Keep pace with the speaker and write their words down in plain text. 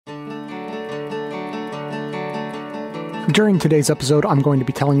During today's episode, I'm going to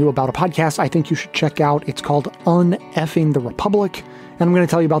be telling you about a podcast I think you should check out. It's called Uneffing the Republic, and I'm going to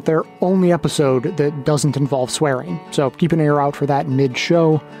tell you about their only episode that doesn't involve swearing. So keep an ear out for that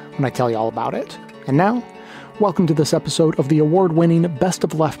mid-show when I tell you all about it. And now, welcome to this episode of the award-winning Best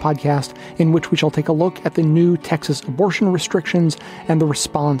of the Left podcast, in which we shall take a look at the new Texas abortion restrictions and the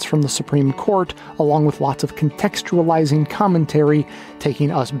response from the Supreme Court, along with lots of contextualizing commentary,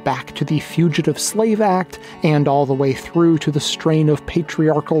 taking us back to the Fugitive Slave Act and all the way through to the strain of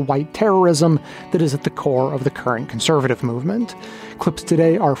patriarchal white terrorism that is at the core of the current conservative movement. Clips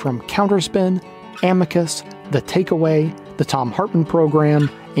today are from Counterspin, Amicus, The Takeaway, The Thom Hartmann Program,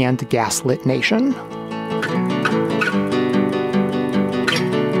 and Gaslit Nation.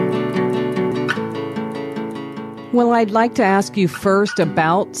 Well, I'd like to ask you first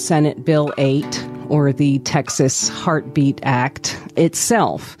about Senate Bill 8, or the Texas Heartbeat Act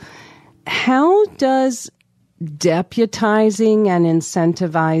itself. How does deputizing and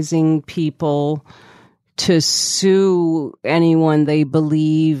incentivizing people to sue anyone they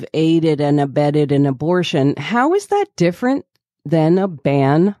believe aided and abetted an abortion, how is that different than a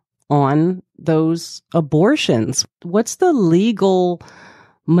ban on those abortions? What's the legal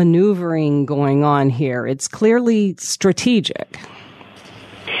maneuvering going on here? It's clearly strategic.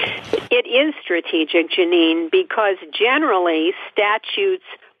 It is strategic, Janine, because generally statutes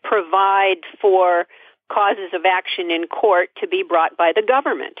provide for causes of action in court to be brought by the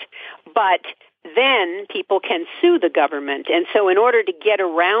government. But then people can sue the government. And so in order to get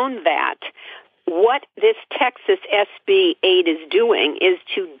around that, what this Texas SB 8 is doing is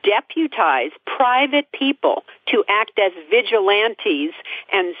to deputize private people to act as vigilantes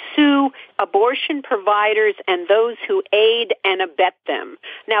and sue abortion providers and those who aid and abet them.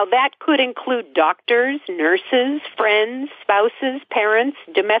 Now, that could include doctors, nurses, friends, spouses, parents,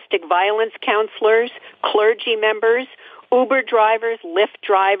 domestic violence counselors, clergy members, Uber drivers, Lyft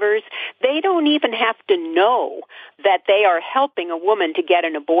drivers. They don't even have to know that they are helping a woman to get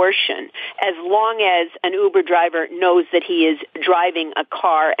an abortion, as long as an Uber driver knows that he is driving a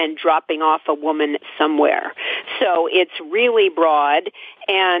car and dropping off a woman somewhere. So it's really broad,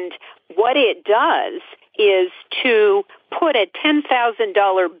 and what it does is to put a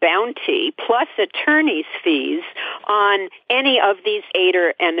 $10,000 bounty plus attorney's fees on any of these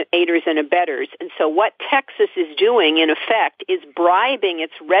aiders and abettors. And so what Texas is doing, in effect, is bribing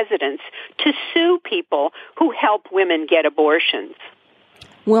its residents to sue people who help women get abortions.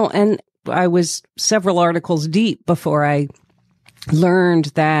 Well, and I was several articles deep before I learned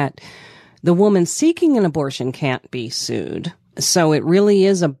that the woman seeking an abortion can't be sued. So it really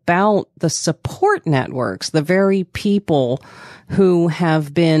is about the support networks, the very people who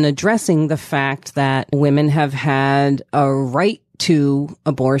have been addressing the fact that women have had a right to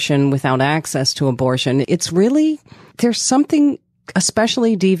abortion without access to abortion. It's really, there's something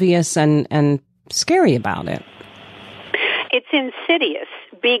especially devious and scary about it. It's insidious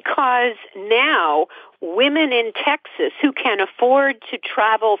because now women in Texas who can afford to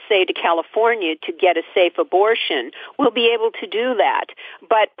travel, say, to California to get a safe abortion will be able to do that.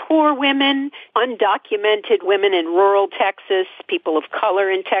 But poor women, undocumented women in rural Texas, people of color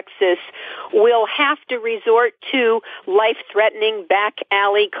in Texas, will have to resort to life-threatening back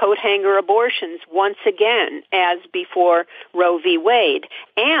alley coat hanger abortions once again, as before Roe v. Wade.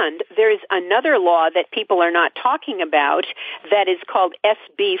 And there's another law that people are not talking about that is called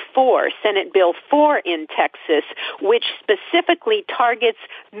SB 4, Senate Bill 4 in Texas, which specifically targets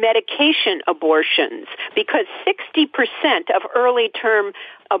medication abortions, because 60% of early-term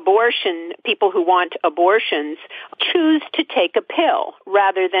abortion, people who want abortions, choose to take a pill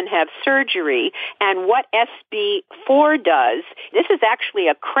rather than have surgery. And what SB 4 does, this is actually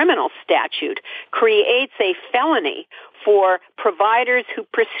a criminal statute, creates a felony for providers who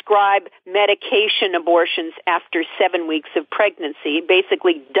prescribe medication abortions after 7 weeks of pregnancy,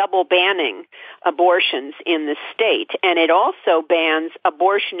 basically double banning abortions in the state. And it also bans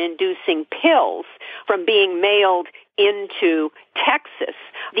abortion-inducing pills from being mailed into Texas.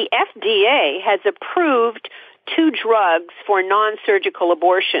 The FDA has approved 2 drugs for non-surgical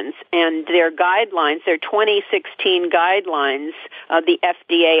abortions, and their guidelines, their 2016 guidelines, the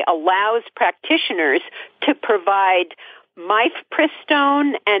FDA allows practitioners to provide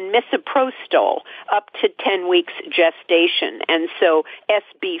mifepristone and misoprostol up to 10 weeks gestation. And so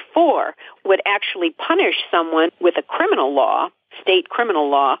SB 4 would actually punish someone with a criminal law, state criminal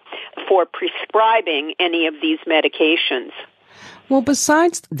law, for prescribing any of these medications. Well,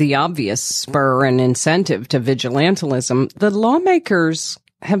 besides the obvious spur and incentive to vigilantism, the lawmakers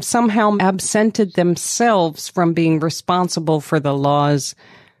have somehow absented themselves from being responsible for the laws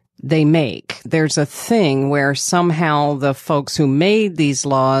they make. There's a thing where somehow the folks who made these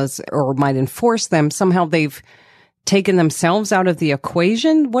laws or might enforce them, somehow they've taken themselves out of the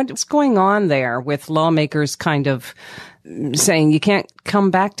equation. What's going on there with lawmakers kind of saying you can't come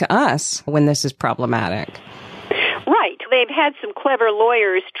back to us when this is problematic? Right. They've had some clever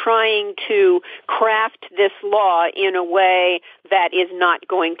lawyers trying to craft this law in a way that is not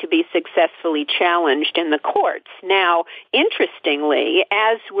going to be successfully challenged in the courts. Now, interestingly,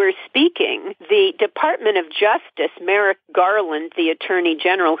 as we're speaking, the Department of Justice, Merrick Garland, the Attorney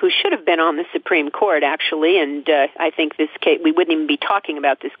General, who should have been on the Supreme Court, actually, and I think this case, we wouldn't even be talking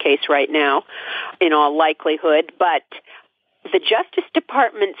about this case right now, in all likelihood, but the Justice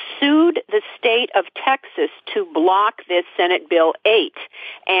Department sued the state of Texas to block this Senate Bill 8,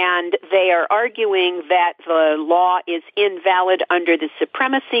 and they are arguing that the law is invalid under the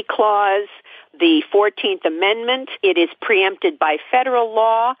Supremacy Clause, the 14th Amendment. It is preempted by federal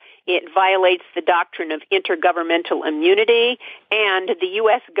law. It violates the doctrine of intergovernmental immunity, and the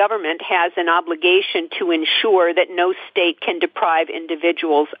U.S. government has an obligation to ensure that no state can deprive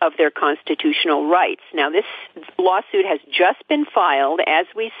individuals of their constitutional rights. Now, this lawsuit has just been filed as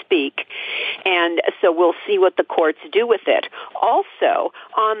we speak, and so we'll see what the courts do with it. Also,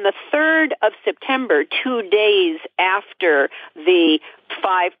 on the 3rd of September, 2 days after the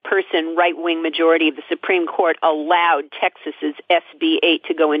 5-person right-wing majority of the Supreme Court allowed Texas's SB 8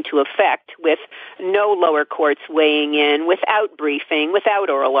 to go into effect with no lower courts weighing in, without briefing, without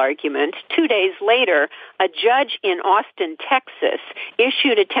oral argument. 2 days later, a judge in Austin, Texas,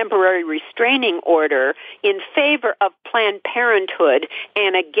 issued a temporary restraining order in favor of Planned Parenthood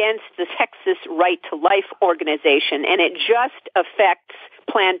and against the Texas Right to Life organization, and it just affects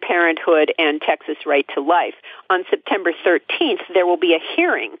Planned Parenthood and Texas Right to Life. On September 13th, there will be a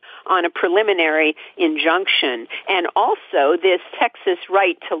hearing on a preliminary injunction, and also this Texas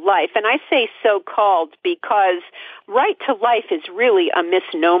Right to Life. And I say so-called because right to life is really a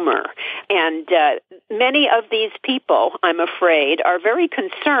misnomer. And many of these people, I'm afraid, are very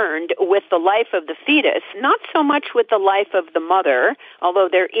concerned with the life of the fetus, not so much with the life of the mother, although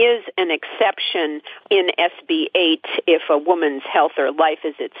there is an exception in SB 8 if a woman's health or life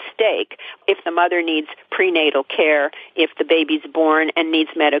is at stake, if the mother needs prenatal care, if the baby's born and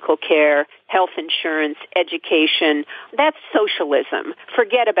needs medical care, health insurance, education. That's socialism.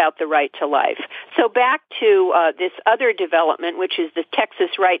 Forget about the right to life. So back to this other development, which is the Texas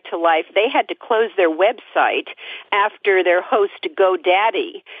Right to Life. They had to close their website after their host,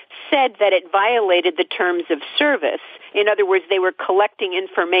 GoDaddy, said that it violated the terms of service. In other words, they were collecting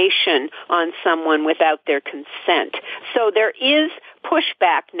information on someone without their consent. So there is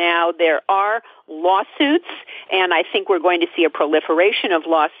pushback now. There are lawsuits, and I think we're going to see a proliferation of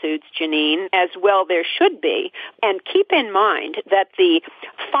lawsuits, Janine, as well there should be. And keep in mind that the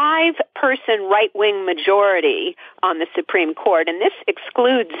 5-person right-wing majority on the Supreme Court, and this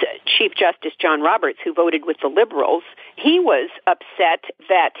excludes Chief Justice John Roberts, who voted with the liberals, he was upset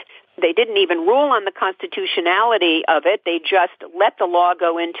that they didn't even rule on the constitutionality of it. They just let the law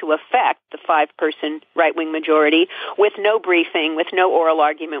go into effect, the 5-person right-wing majority, with no briefing, with no oral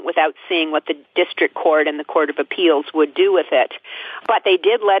argument, without seeing what the district court and the Court of Appeals would do with it. But they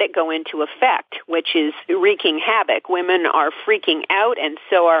did let it go into effect, which is wreaking havoc. Women are freaking out, and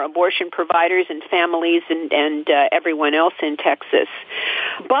so are abortion providers and families and everyone else in Texas.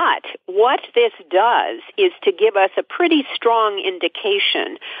 But what this does is to give us a pretty strong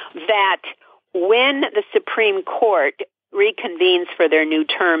indication that when the Supreme Court reconvenes for their new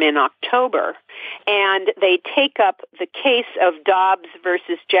term in October, and they take up the case of Dobbs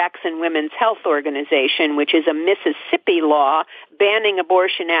versus Jackson Women's Health Organization, which is a Mississippi law banning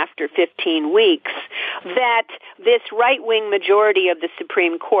abortion after 15 weeks, that this right-wing majority of the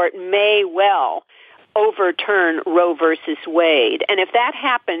Supreme Court may well overturn Roe versus Wade. And if that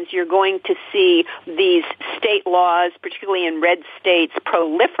happens, you're going to see these state laws, particularly in red states,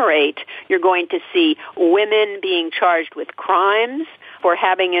 proliferate. You're going to see women being charged with crimes for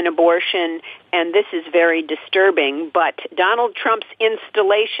having an abortion, and this is very disturbing. But Donald Trump's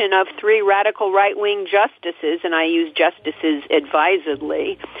installation of 3 radical right-wing justices, and I use justices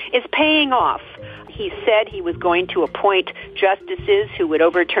advisedly, is paying off. He said he was going to appoint justices who would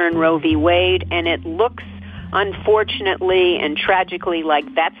overturn Roe v. Wade, and it looks, unfortunately and tragically, like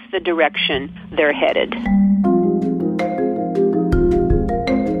that's the direction they're headed.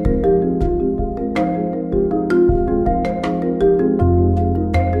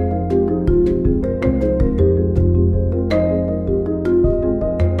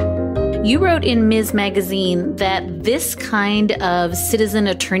 You wrote in Ms. Magazine that this kind of citizen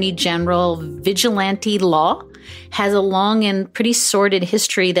attorney general vigilante law has a long and pretty sordid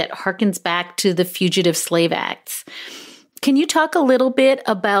history that harkens back to the Fugitive Slave Acts. Can you talk a little bit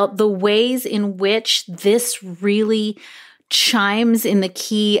about the ways in which this really chimes in the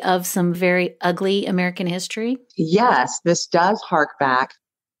key of some very ugly American history? Yes, this does hark back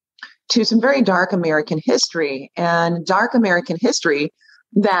to some very dark American history, and dark American history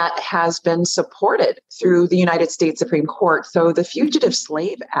that has been supported through the United States Supreme Court. So the Fugitive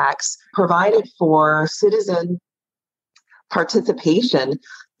Slave Acts provided for citizen participation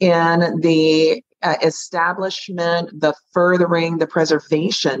in the establishment, the furthering, the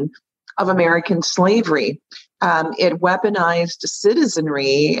preservation of American slavery. It weaponized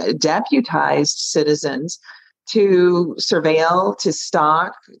citizenry, deputized citizens to surveil, to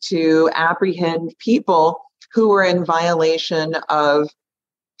stalk, to apprehend people who were in violation of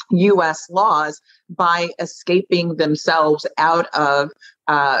U.S. laws by escaping themselves out of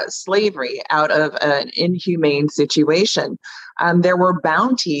slavery, out of an inhumane situation. There were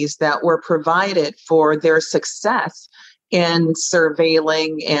bounties that were provided for their success in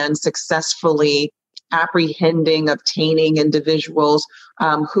surveilling and successfully apprehending, obtaining individuals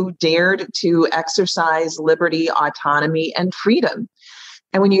who dared to exercise liberty, autonomy, and freedom.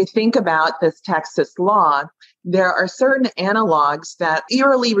 And when you think about this Texas law, there are certain analogs that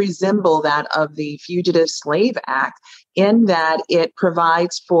eerily resemble that of the Fugitive Slave Act in that it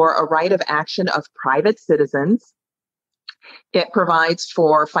provides for a right of action of private citizens. It provides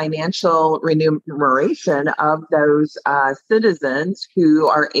for financial remuneration of those citizens who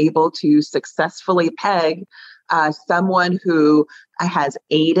are able to successfully peg someone who has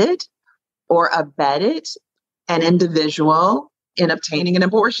aided or abetted an individual in obtaining an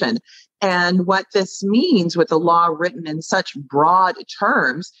abortion. And what this means with the law written in such broad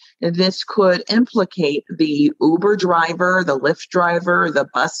terms, this could implicate the Uber driver, the Lyft driver, the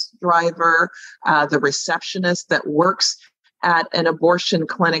bus driver, the receptionist that works at an abortion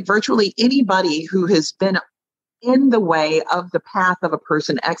clinic, virtually anybody who has been in the way of the path of a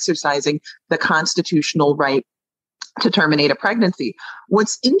person exercising the constitutional right to terminate a pregnancy.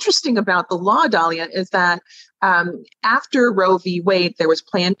 What's interesting about the law, Dahlia, is that after Roe v. Wade, there was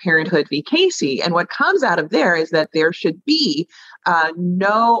Planned Parenthood v. Casey. And what comes out of there is that there should be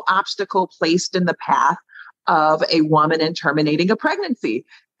no obstacle placed in the path of a woman in terminating a pregnancy.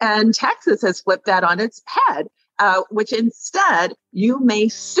 And Texas has flipped that on its head. Which instead, you may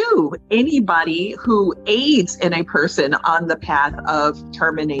sue anybody who aids in a person on the path of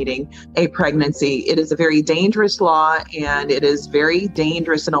terminating a pregnancy. It is a very dangerous law, and it is very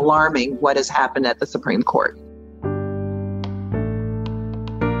dangerous and alarming what has happened at the Supreme Court.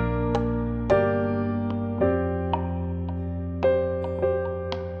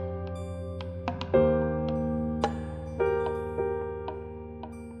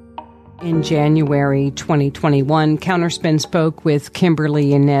 In January 2021, Counterspin spoke with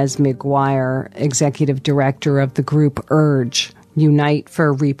Kimberly Inez McGuire, Executive Director of the group URGE, Unite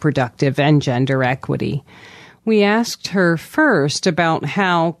for Reproductive and Gender Equity. We asked her first about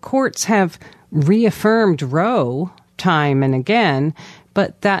how courts have reaffirmed Roe time and again,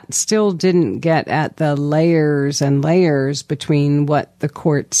 but that still didn't get at the layers and layers between what the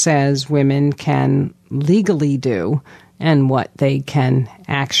court says women can legally do and what they can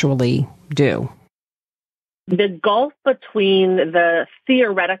actually do. The gulf between the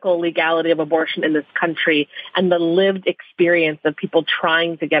theoretical legality of abortion in this country and the lived experience of people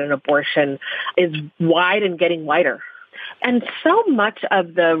trying to get an abortion is wide and getting wider. And so much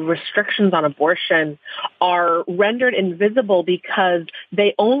of the restrictions on abortion are rendered invisible because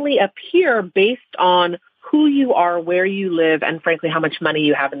they only appear based on who you are, where you live, and frankly, how much money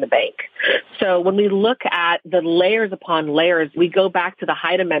you have in the bank. So when we look at the layers upon layers, we go back to the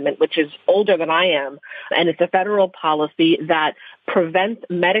Hyde Amendment, which is older than I am, and it's a federal policy that prevents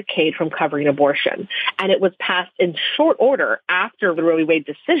Medicaid from covering abortion. And it was passed in short order after the Roe v. Wade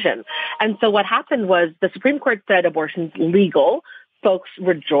decision. And so what happened was the Supreme Court said abortion's legal. Folks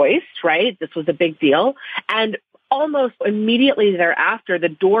rejoiced, right? This was a big deal. And almost immediately thereafter, the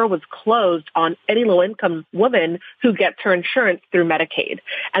door was closed on any low-income woman who gets her insurance through Medicaid.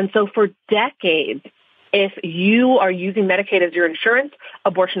 And so for decades, if you are using Medicaid as your insurance,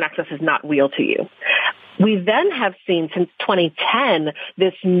 abortion access is not real to you. We then have seen since 2010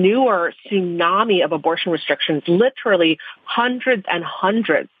 this newer tsunami of abortion restrictions, literally hundreds and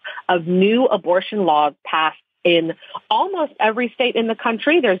hundreds of new abortion laws passed in almost every state in the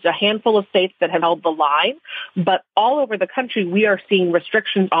country. There's a handful of states that have held the line, but all over the country, we are seeing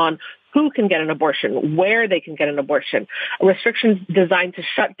restrictions on who can get an abortion, where they can get an abortion, restrictions designed to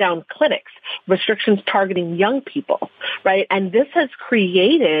shut down clinics, restrictions targeting young people, right? And this has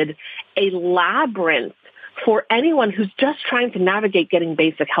created a labyrinth for anyone who's just trying to navigate getting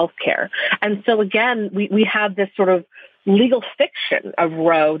basic health care. And so again, we have this sort of legal fiction of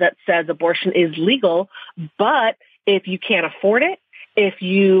Roe that says abortion is legal, but if you can't afford it, if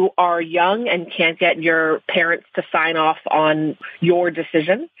you are young and can't get your parents to sign off on your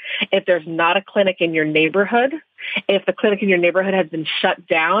decision, if there's not a clinic in your neighborhood, if the clinic in your neighborhood has been shut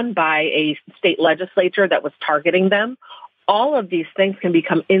down by a state legislature that was targeting them, all of these things can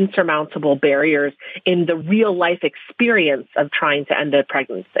become insurmountable barriers in the real life experience of trying to end a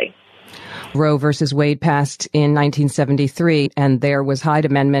pregnancy. Roe versus Wade passed in 1973, and there was Hyde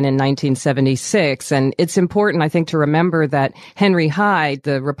Amendment in 1976. And it's important, I think, to remember that Henry Hyde,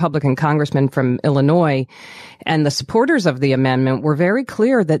 the Republican congressman from Illinois, and the supporters of the amendment were very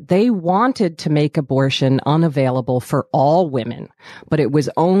clear that they wanted to make abortion unavailable for all women, but it was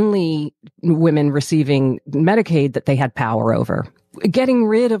only women receiving Medicaid that they had power over. Getting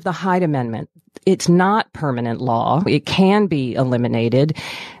rid of the Hyde Amendment, it's not permanent law. It can be eliminated.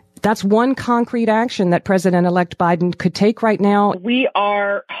 That's one concrete action that President-elect Biden could take right now. We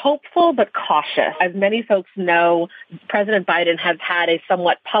are hopeful but cautious. As many folks know, President Biden has had a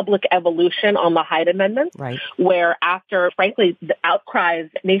somewhat public evolution on the Hyde Amendment, right, where after, frankly, the outcries,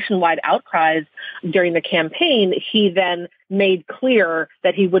 nationwide outcries during the campaign, he then made clear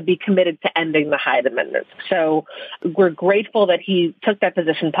that he would be committed to ending the Hyde Amendment. So we're grateful that he took that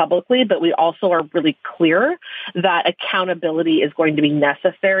position publicly, but we also are really clear that accountability is going to be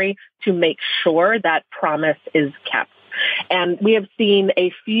necessary to make sure that promise is kept. And we have seen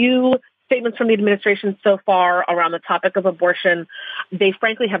a few statements from the administration so far around the topic of abortion. They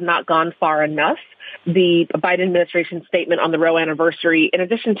frankly have not gone far enough. The Biden administration statement on the Roe anniversary, in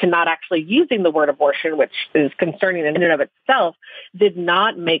addition to not actually using the word abortion, which is concerning in and of itself, did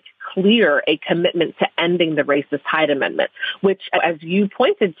not make clear a commitment to ending the racist Hyde Amendment, which, as you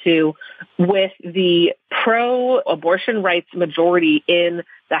pointed to, with the pro-abortion rights majority in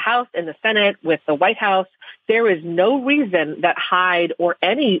the House and the Senate, with the White House, there is no reason that Hyde or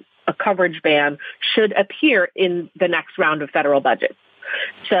any coverage ban should appear in the next round of federal budgets.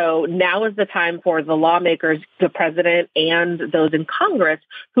 So now is the time for the lawmakers, the president, and those in Congress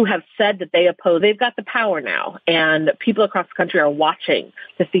who have said that they oppose. They've got the power now, and people across the country are watching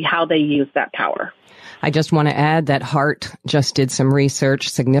to see how they use that power. I just want to add that Hart just did some research.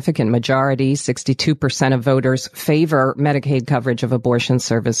 Significant majority, 62% of voters favor Medicaid coverage of abortion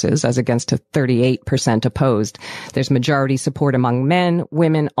services as against a 38% opposed. There's majority support among men,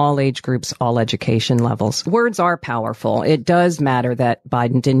 women, all age groups, all education levels. Words are powerful. It does matter that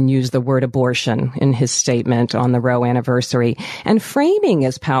Biden didn't use the word abortion in his statement on the Roe anniversary. And framing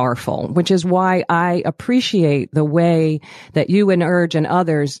is powerful, which is why I appreciate the way that you and Urge and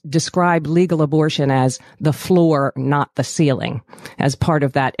others describe legal abortion as the floor, not the ceiling, as part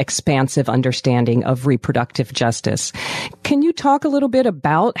of that expansive understanding of reproductive justice. Can you talk a little bit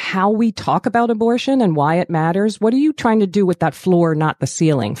about how we talk about abortion and why it matters? What are you trying to do with that floor, not the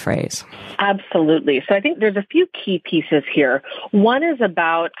ceiling phrase? Absolutely. So I think there's a few key pieces here. One is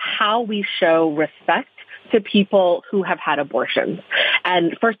about how we show respect to people who have had abortions.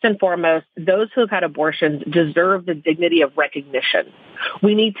 And first and foremost, those who have had abortions deserve the dignity of recognition.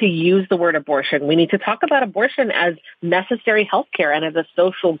 We need to use the word abortion. We need to talk about abortion as necessary healthcare and as a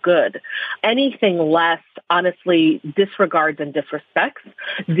social good. Anything less, honestly, disregards and disrespects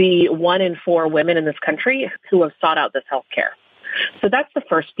the 1 in 4 women in this country who have sought out this healthcare. So that's the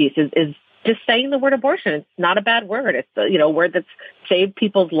first piece is just saying the word abortion. It's not a bad word. It's a word that's saved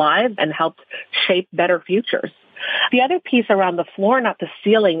people's lives and helped shape better futures. The other piece around the floor, not the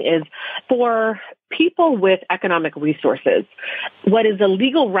ceiling, is for people with economic resources. What is a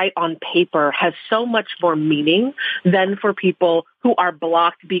legal right on paper has so much more meaning than for people who are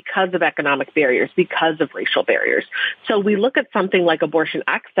blocked because of economic barriers, because of racial barriers. So we look at something like abortion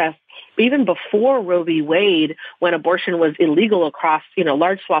access. Even before Roe v. Wade, when abortion was illegal across,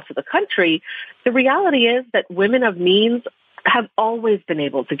 large swaths of the country, the reality is that women of means have always been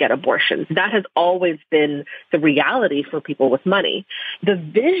able to get abortions. That has always been the reality for people with money. The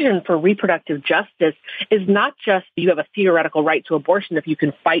vision for reproductive justice is not just you have a theoretical right to abortion if you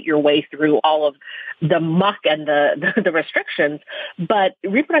can fight your way through all of the muck and the restrictions, but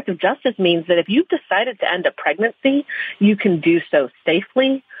reproductive justice means that if you've decided to end a pregnancy, you can do so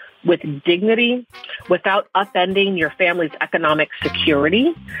safely, with dignity, without upending your family's economic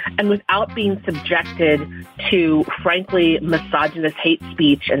security, and without being subjected to, frankly, misogynist hate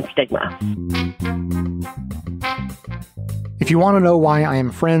speech and stigma. If If you want to know why I am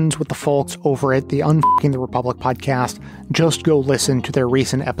friends with the folks over at the Unfucking the Republic podcast, just go listen to their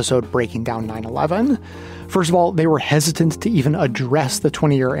recent episode breaking down 9/11. First of all, they were hesitant to even address the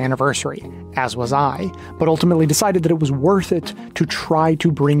 20-year anniversary, as was I, but ultimately decided that it was worth it to try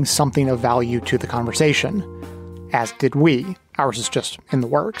to bring something of value to the conversation. As did we. Ours is just in the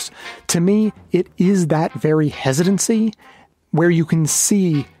works. To me, it is that very hesitancy where you can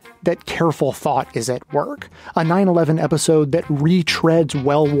see that careful thought is at work. A 9/11 episode that retreads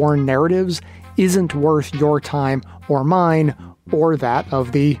well-worn narratives isn't worth your time or mine or that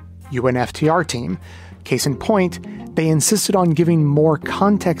of the UNFTR team. Case in point, they insisted on giving more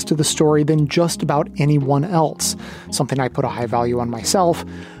context to the story than just about anyone else, something I put a high value on myself,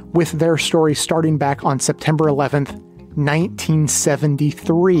 with their story starting back on September 11th,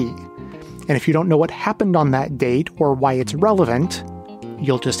 1973. And if you don't know what happened on that date or why it's relevant,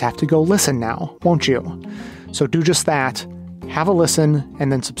 you'll just have to go listen now, won't you? So do just that, have a listen,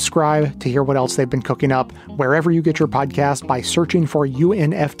 and then subscribe to hear what else they've been cooking up wherever you get your podcast by searching for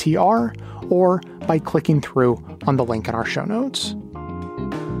UNFTR or by clicking through on the link in our show notes.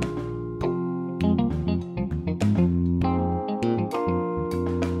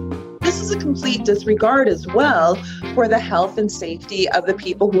 This is a complete disregard as well for the health and safety of the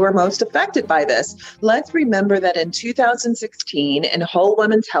people who are most affected by this. Let's remember that in 2016, in Whole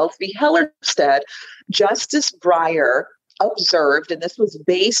Women's Health v. Hellerstedt, Justice Breyer observed, and this was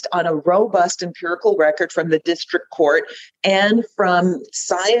based on a robust empirical record from the district court and from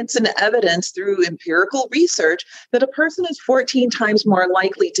science and evidence through empirical research, that a person is 14 times more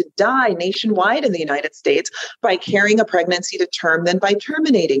likely to die nationwide in the United States by carrying a pregnancy to term than by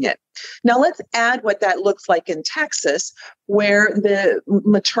terminating it. Now let's add what that looks like in Texas, where the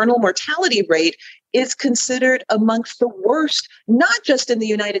maternal mortality rate is considered amongst the worst, not just in the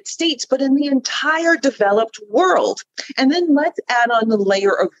United States, but in the entire developed world. And then let's add on the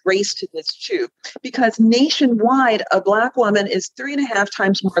layer of race to this too, because nationwide, a Black woman is 3.5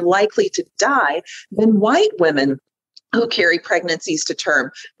 times more likely to die than white women who carry pregnancies to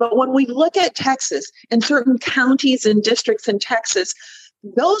term. But when we look at Texas and certain counties and districts in Texas,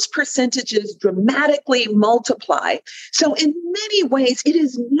 those percentages dramatically multiply. So in many ways, it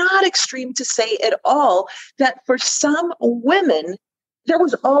is not extreme to say at all that for some women, there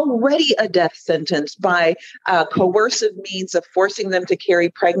was already a death sentence by coercive means of forcing them to carry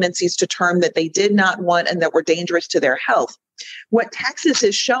pregnancies to term that they did not want and that were dangerous to their health. What Texas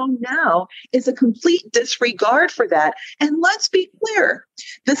has shown now is a complete disregard for that. And let's be clear,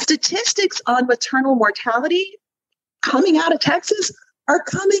 the statistics on maternal mortality coming out of Texas are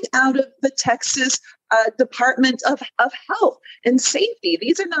coming out of the Texas Department of Health and Safety.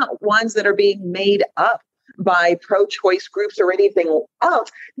 These are not ones that are being made up by pro-choice groups or anything else.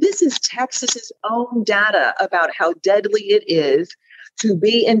 This is Texas's own data about how deadly it is to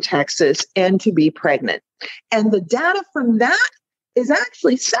be in Texas and to be pregnant. And the data from that is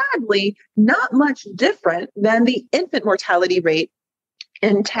actually, sadly, not much different than the infant mortality rate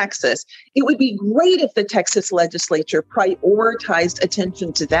in Texas. It would be great if the Texas legislature prioritized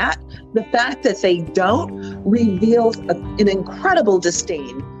attention to that. The fact that they don't reveals an incredible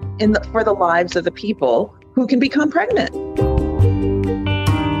disdain for the lives of the people who can become pregnant.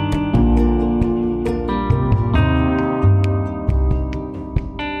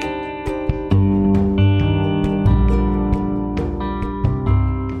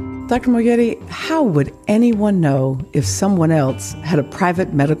 Dr. Moghetti, how would anyone know if someone else had a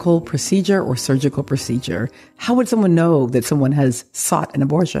private medical procedure or surgical procedure? How would someone know that someone has sought an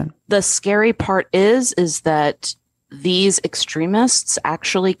abortion? The scary part is that these extremists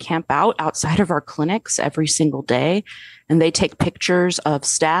actually camp out outside of our clinics every single day, and they take pictures of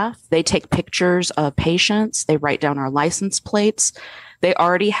staff. They take pictures of patients. They write down our license plates. They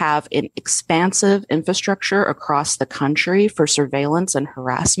already have an expansive infrastructure across the country for surveillance and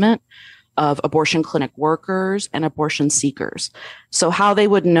harassment of abortion clinic workers and abortion seekers. So how they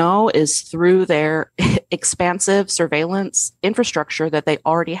would know is through their expansive surveillance infrastructure that they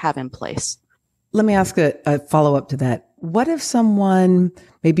already have in place. Let me ask a follow-up to that. What if someone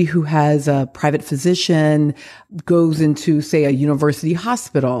maybe who has a private physician goes into, say, a university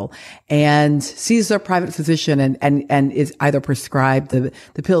hospital and sees their private physician and is either prescribed the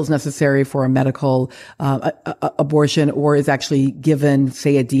pills necessary for a medical abortion or is actually given,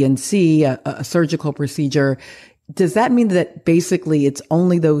 say, a DNC, a surgical procedure? Does that mean that basically it's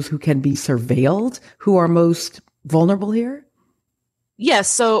only those who can be surveilled who are most vulnerable here? Yes.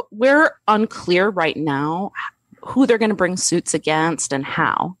 So we're unclear right now who they're going to bring suits against and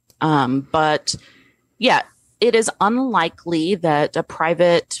how. But yeah, it is unlikely that a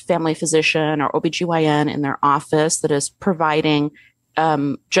private family physician or OBGYN in their office that is providing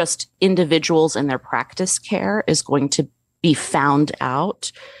just individuals in their practice care is going to be found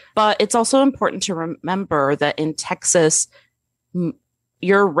out. But it's also important to remember that in Texas,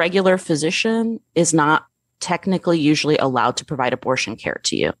 your regular physician is not technically usually allowed to provide abortion care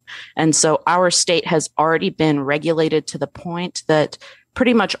to you. And so our state has already been regulated to the point that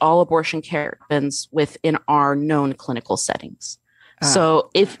pretty much all abortion care happens within our known clinical settings. So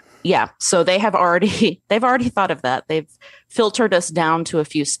they've already thought of that. They've filtered us down to a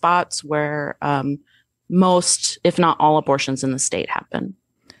few spots where most, if not all, abortions in the state happen.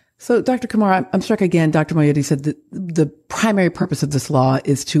 So, Dr. Kumar, I'm struck again. Dr. Moyedi said that the primary purpose of this law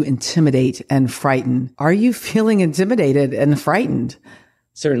is to intimidate and frighten. Are you feeling intimidated and frightened?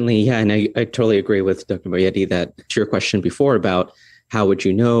 Certainly, yeah. And I totally agree with Dr. Moyedi that to your question before about how would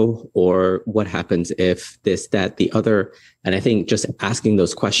you know, or what happens if this, that, the other. And I think just asking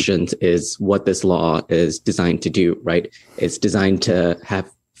those questions is what this law is designed to do, right? It's designed to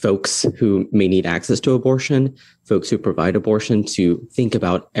have folks who may need access to abortion, folks who provide abortion, to think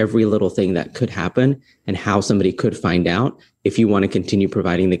about every little thing that could happen and how somebody could find out if you want to continue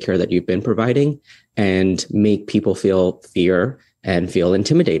providing the care that you've been providing, and make people feel fear and feel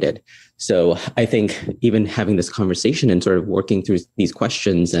intimidated. So I think even having this conversation and sort of working through these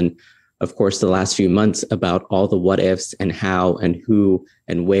questions, and of course, the last few months about all the what ifs and how and who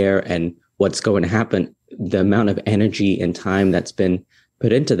and where and what's going to happen, the amount of energy and time that's been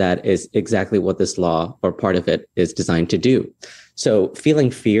put into that is exactly what this law, or part of it, is designed to do. So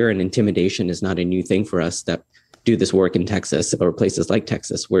feeling fear and intimidation is not a new thing for us that do this work in Texas or places like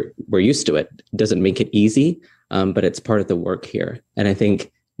Texas. We're used to it. It doesn't make it easy, but it's part of the work here. And I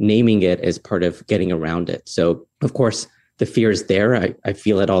think naming it is part of getting around it. So of course, the fear is there. I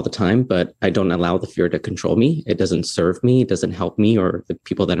feel it all the time, but I don't allow the fear to control me. It doesn't serve me. It doesn't help me or the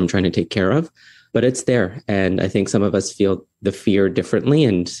people that I'm trying to take care of. But it's there. And I think some of us feel the fear differently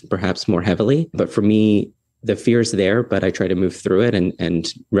and perhaps more heavily. But for me, the fear is there, but I try to move through it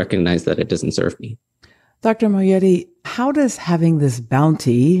and recognize that it doesn't serve me. Dr. Moyedi, how does having this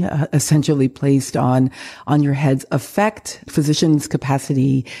bounty essentially placed on your heads affect physicians'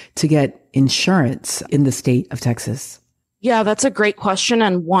 capacity to get insurance in the state of Texas? Yeah, that's a great question,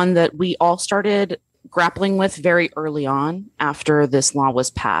 and one that we all started grappling with very early on after this law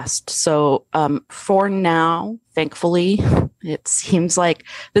was passed. So for now, thankfully, it seems like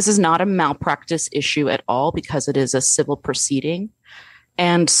this is not a malpractice issue at all because it is a civil proceeding.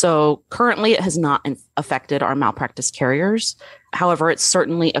 And so currently it has not affected our malpractice carriers. However, it's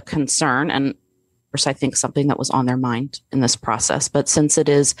certainly a concern, and of course, I think something that was on their mind in this process. But since it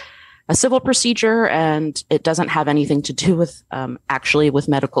is a civil procedure and it doesn't have anything to do with actually with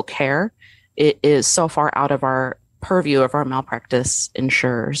medical care, it is so far out of our purview of our malpractice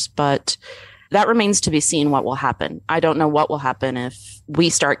insurers. But that remains to be seen what will happen. I don't know what will happen if we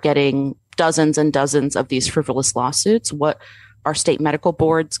start getting dozens and dozens of these frivolous lawsuits. What are state medical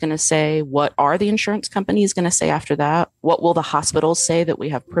boards going to say? What are the insurance companies going to say after that? What will the hospitals say that we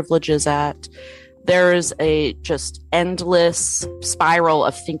have privileges at? There's a just endless spiral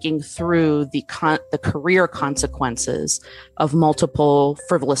of thinking through the career consequences of multiple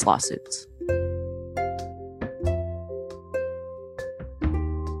frivolous lawsuits.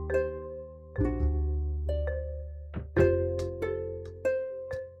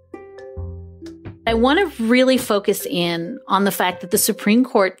 I want to really focus in on the fact that the Supreme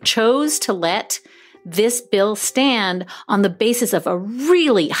Court chose to let this bill stand on the basis of a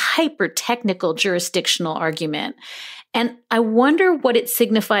really hyper-technical jurisdictional argument. And I wonder what it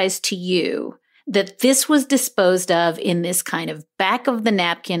signifies to you that this was disposed of in this kind of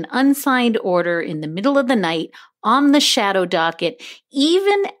back-of-the-napkin, unsigned order in the middle of the night on the shadow docket,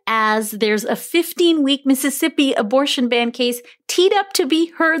 even as there's a 15-week Mississippi abortion ban case teed up to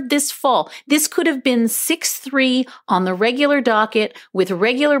be heard this fall. This could have been 6-3 on the regular docket with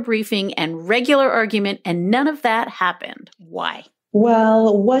regular briefing and regular argument, and none of that happened. Why?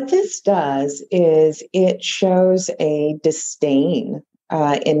 Well, what this does is it shows a disdain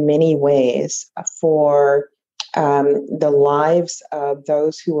in many ways for the lives of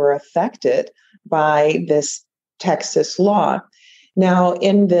those who are affected by this Texas law. Now,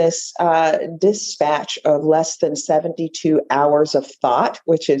 in this dispatch of less than 72 hours of thought,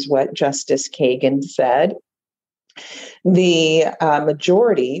 which is what Justice Kagan said, the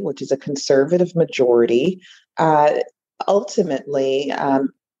majority, which is a conservative majority, ultimately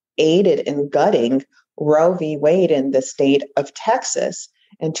aided in gutting Roe v. Wade in the state of Texas.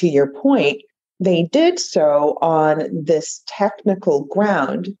 And to your point, they did so on this technical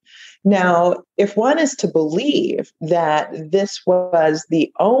ground. Now, if one is to believe that this was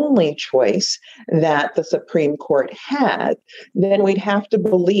the only choice that the Supreme Court had, then we'd have to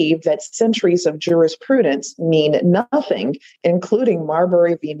believe that centuries of jurisprudence mean nothing, including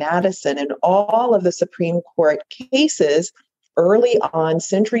Marbury v. Madison and all of the Supreme Court cases early on,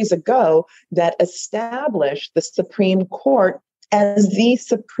 centuries ago, that established the Supreme Court as the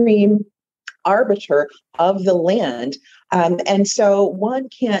supreme arbiter of the land. And so one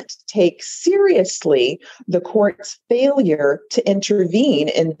can't take seriously the court's failure to intervene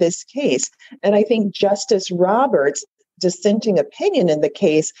in this case. And I think Justice Roberts' dissenting opinion in the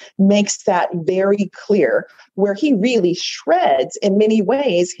case makes that very clear, where he really shreds, in many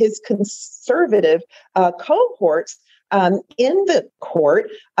ways, his conservative cohorts in the court,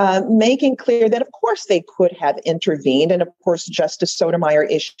 making clear that, of course, they could have intervened. And of course, Justice Sotomayor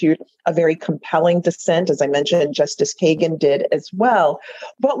issued a very compelling dissent. As I mentioned, Justice Kagan did as well.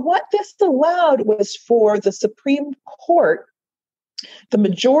 But what this allowed was for the Supreme Court, the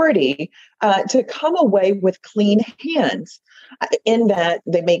majority, to come away with clean hands, in that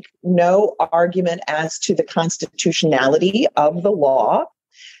they make no argument as to the constitutionality of the law.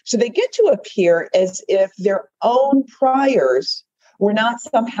 So they get to appear as if their own priors were not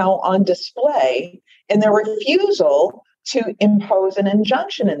somehow on display in their refusal to impose an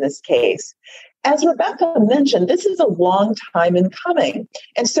injunction in this case. As Rebecca mentioned, this is a long time in coming.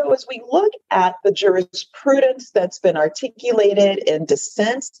 And so as we look at the jurisprudence that's been articulated in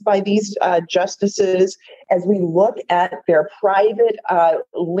dissents by these justices, as we look at their private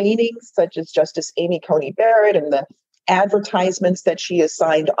leanings, such as Justice Amy Coney Barrett and the advertisements that she has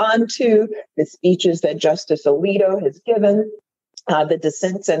signed on to, the speeches that Justice Alito has given, the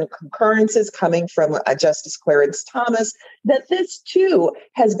dissents and concurrences coming from Justice Clarence Thomas, that this too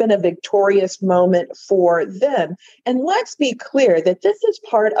has been a victorious moment for them. And let's be clear that this is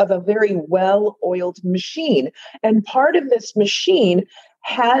part of a very well-oiled machine. And part of this machine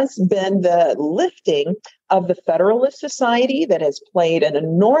has been the lifting of the Federalist Society, that has played an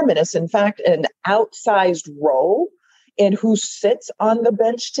enormous, in fact, an outsized role in who sits on the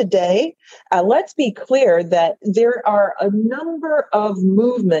bench today. Let's be clear that there are a number of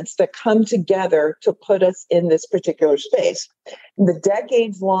movements that come together to put us in this particular space. The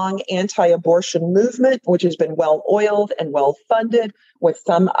decades-long anti-abortion movement, which has been well-oiled and well-funded, with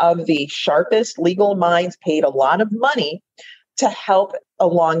some of the sharpest legal minds paid a lot of money to help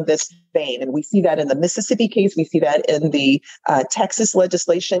along this vein. And we see that in the Mississippi case. We see that in the Texas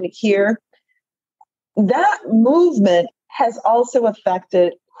legislation here. That movement has also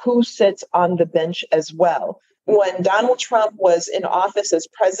affected who sits on the bench as well. When Donald Trump was in office as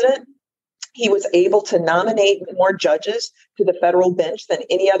president, he was able to nominate more judges to the federal bench than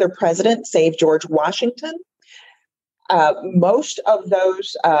any other president, save George Washington. Most of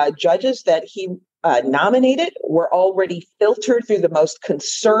those judges that he nominated were already filtered through the most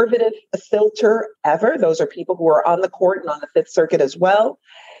conservative filter ever. Those are people who are on the court and on the Fifth Circuit as well.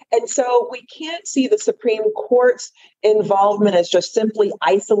 And so we can't see the Supreme Court's involvement as just simply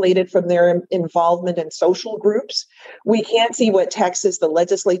isolated from their involvement in social groups. We can't see what Texas, the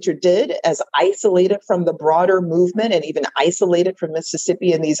legislature, did as isolated from the broader movement, and even isolated from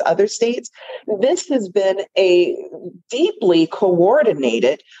Mississippi and these other states. This has been a deeply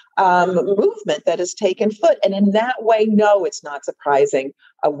coordinated movement that has taken foot. And in that way, no, it's not surprising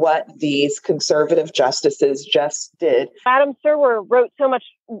what these conservative justices just did. Adam Serwer wrote so much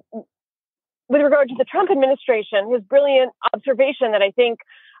with regard to the Trump administration, his brilliant observation that I think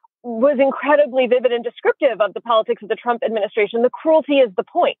was incredibly vivid and descriptive of the politics of the Trump administration. The cruelty is the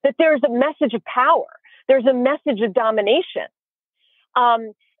point, that there's a message of power. There's a message of domination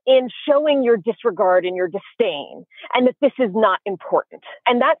in showing your disregard and your disdain, and that this is not important.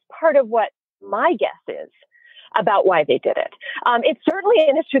 And that's part of what my guess is about why they did it. It's certainly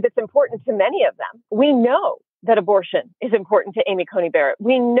an issue that's important to many of them. We know that abortion is important to Amy Coney Barrett.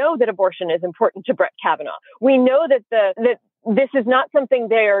 We know that abortion is important to Brett Kavanaugh. We know that that this is not something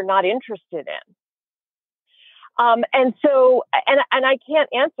they are not interested in. And so I can't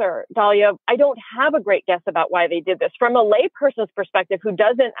answer, Dahlia. I don't have a great guess about why they did this. From a layperson's perspective, who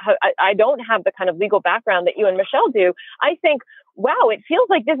doesn't, I don't have the kind of legal background that you and Michelle do. I think, wow, it feels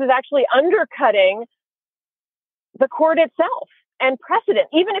like this is actually undercutting the court itself and precedent,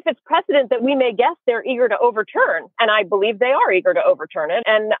 even if it's precedent that we may guess they're eager to overturn. And I believe they are eager to overturn it.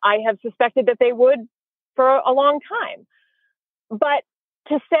 And I have suspected that they would for a long time. But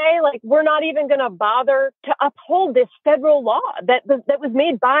to say, like, we're not even going to bother to uphold this federal law that was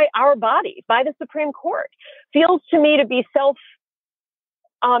made by our body, by the Supreme Court, feels to me to be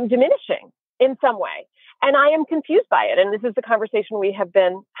self-diminishing in some way. And I am confused by it. And this is the conversation we have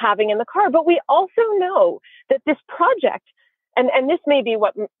been having in the car. But we also know that this project, and this may be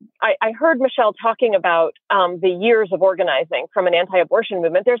what I heard Michelle talking about, the years of organizing from an anti-abortion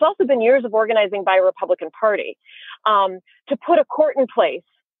movement. There's also been years of organizing by a Republican Party to put a court in place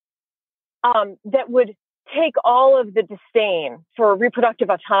that would take all of the disdain for reproductive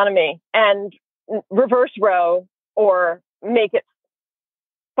autonomy and reverse Roe or make it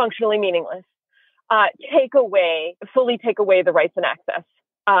functionally meaningless, fully take away the rights and access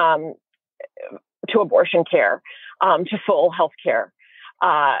to abortion care, to full health care.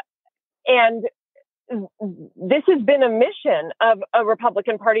 And this has been a mission of a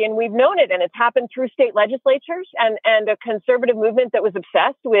Republican Party, and we've known it, and it's happened through state legislatures and a conservative movement that was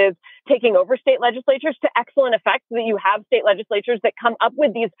obsessed with taking over state legislatures to excellent effect, so that you have state legislatures that come up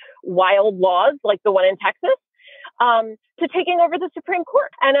with these wild laws like the one in Texas, to taking over the Supreme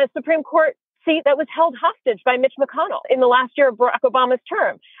Court, and a Supreme Court seat that was held hostage by Mitch McConnell in the last year of Barack Obama's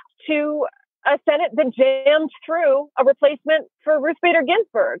term, to a Senate that jammed through a replacement for Ruth Bader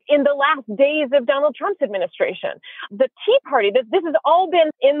Ginsburg in the last days of Donald Trump's administration. The Tea Party, this has all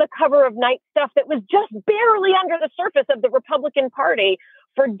been in the cover of night stuff that was just barely under the surface of the Republican Party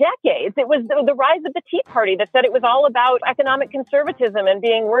for decades. It was the rise of the Tea Party that said it was all about economic conservatism and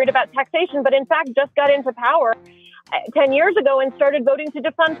being worried about taxation, but in fact just got into power 10 years ago and started voting to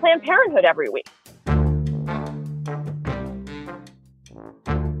defund Planned Parenthood every week.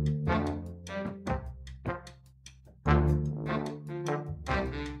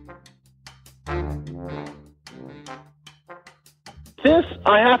 This,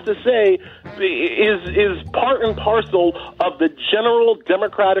 I have to say, is part and parcel of the general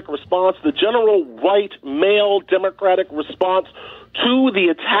Democratic response, the general right male Democratic response to the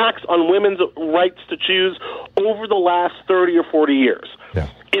attacks on women's rights to choose over the last 30 or 40 years. Yeah.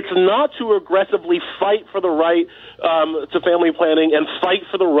 It's not to aggressively fight for the right to family planning and fight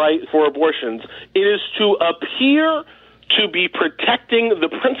for the right for abortions. It is to appear to be protecting the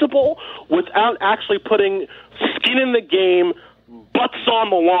principle without actually putting skin in the game, butts on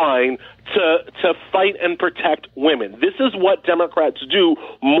the line to fight and protect women. This is what Democrats do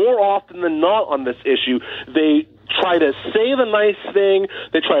more often than not on this issue. They try to say the nice thing,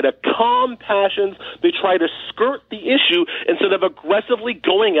 they try to calm passions, they try to skirt the issue instead of aggressively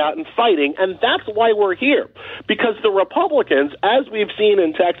going out and fighting, and that's why we're here. Because the Republicans, as we've seen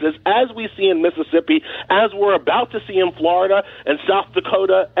in Texas, as we see in Mississippi, as we're about to see in Florida and South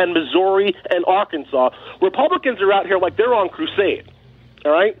Dakota and Missouri and Arkansas, Republicans are out here like they're on crusade,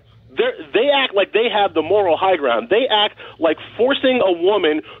 all right? They act like they have the moral high ground. They act like forcing a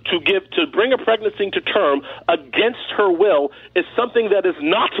woman to bring a pregnancy to term against her will is something that is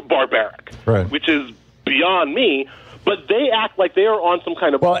not barbaric, right, which is beyond me. But they act like they are on some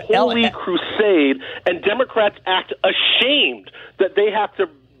kind of holy crusade, and Democrats act ashamed that they have to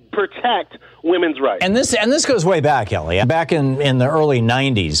protect women's rights. And this goes way back, Ellie. Back in the early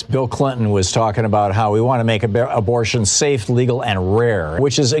 90s, Bill Clinton was talking about how we want to make abortion safe, legal, and rare,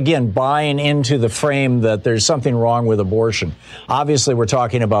 which is, again, buying into the frame that there's something wrong with abortion. Obviously, we're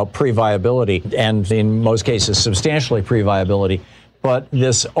talking about pre-viability, and in most cases, substantially pre-viability. But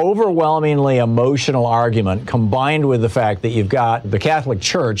this overwhelmingly emotional argument, combined with the fact that you've got the Catholic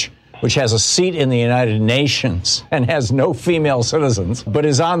Church, which has a seat in the United Nations and has no female citizens, but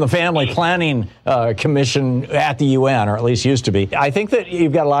is on the Family Planning Commission at the UN, or at least used to be. I think that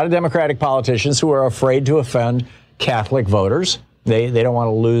you've got a lot of Democratic politicians who are afraid to offend Catholic voters. They don't want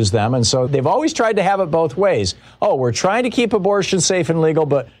to lose them. And so they've always tried to have it both ways. Oh, we're trying to keep abortion safe and legal,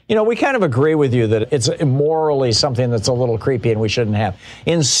 but, you know, we kind of agree with you that it's morally something that's a little creepy and we shouldn't have.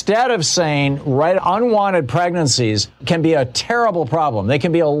 Instead of saying, right, unwanted pregnancies can be a terrible problem. They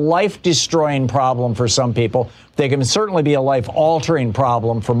can be a life-destroying problem for some people. They can certainly be a life-altering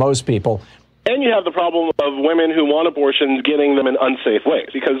problem for most people. And you have the problem of women who want abortions getting them in unsafe ways,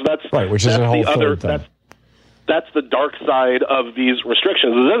 because that's right, which is a whole third thing. That's the dark side of these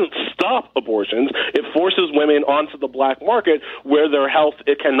restrictions. It doesn't stop abortions. It forces women onto the black market where their health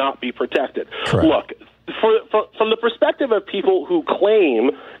cannot be protected. Correct. Look, from the perspective of people who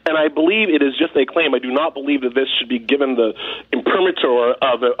claim, and I believe it is just a claim, I do not believe that this should be given the imprimatur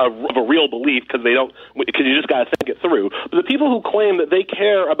of a real belief, because you just got to think it through. But the people who claim that they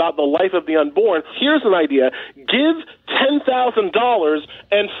care about the life of the unborn, here's an idea: give $10,000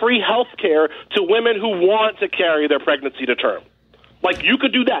 and free health care to women who want to carry their pregnancy to term. Like, you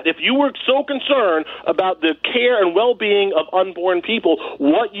could do that. If you were so concerned about the care and well-being of unborn people,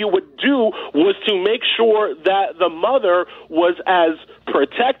 what you would do was to make sure that the mother was as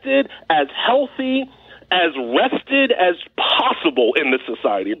protected, as healthy, as rested as possible in this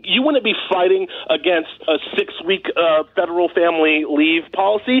society. You wouldn't be fighting against a 6-week federal family leave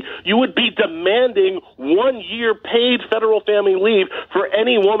policy. You would be demanding 1 year paid federal family leave for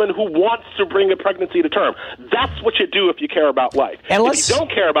any woman who wants to bring a pregnancy to term. That's what you do if you care about life. And if you don't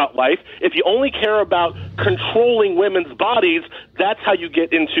care about life, if you only care about controlling women's bodies, that's how you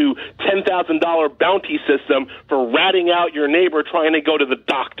get into $10,000 bounty system for ratting out your neighbor trying to go to the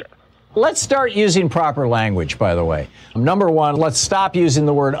doctor. Let's start using proper language, by the way. Number one, let's stop using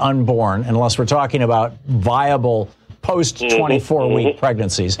the word unborn unless we're talking about viable post-24-week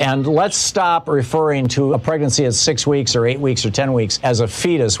pregnancies. And let's stop referring to a pregnancy at 6 weeks or 8 weeks or 10 weeks as a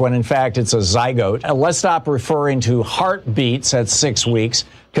fetus when, in fact, it's a zygote. And let's stop referring to heartbeats at 6 weeks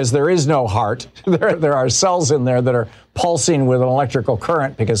because there is no heart. There are cells in there that are pulsing with an electrical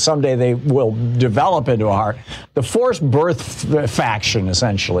current because someday they will develop into a heart. The forced birth faction,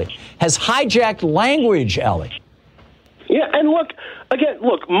 essentially, has hijacked language, Ellie. Yeah, and look,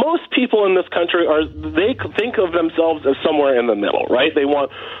 most people in this country they think of themselves as somewhere in the middle, right? They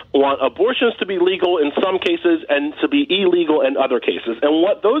want abortions to be legal in some cases and to be illegal in other cases. And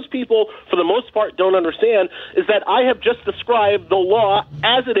what those people, for the most part, don't understand is that I have just described the law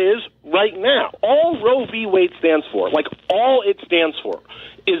as it is right now. All Roe v. Wade stands for, all it stands for,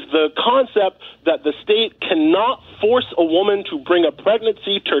 is the concept that the state cannot force a woman to bring a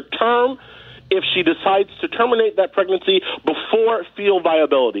pregnancy to term if she decides to terminate that pregnancy before fetal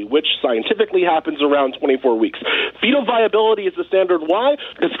viability, which scientifically happens around 24 weeks. Fetal viability is the standard. Why?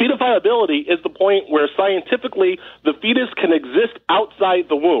 Because fetal viability is the point where scientifically the fetus can exist outside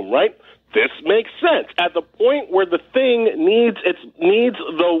the womb, right? This makes sense. At the point where the thing needs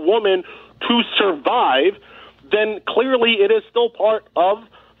the woman to survive, then clearly it is still part of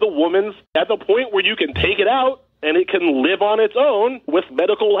the woman's, at the point where you can take it out and it can live on its own with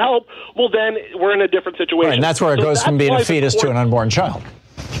medical help, well, then we're in a different situation. Right, and that's where it goes from being a fetus to an unborn child.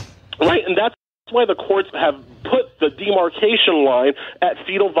 Right, and that's why the courts have put the demarcation line at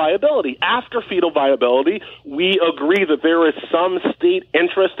fetal viability. After fetal viability, we agree that there is some state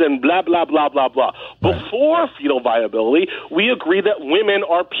interest in blah, blah, blah, blah, blah. Right. Before fetal viability, we agree that women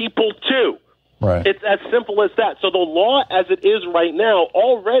are people too. Right. It's as simple as that. So the law as it is right now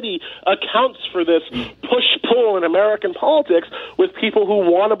already accounts for this push-pull in American politics with people who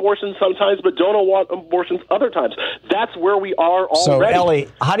want abortions sometimes but don't want abortions other times. That's where we are already. So, Ellie,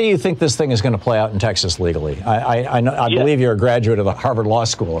 how do you think this thing is going to play out in Texas legally? I believe you're a graduate of the Harvard Law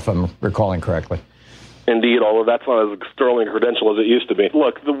School, if I'm recalling correctly. Indeed, although that's not as sterling a credential as it used to be.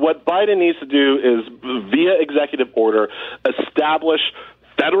 Look, what Biden needs to do is, via executive order, establish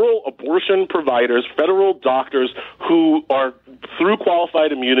federal abortion providers, federal doctors who are, through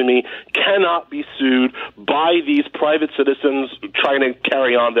qualified immunity, cannot be sued by these private citizens trying to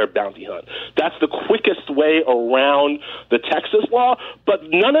carry on their bounty hunt. That's the quickest way around the Texas law, but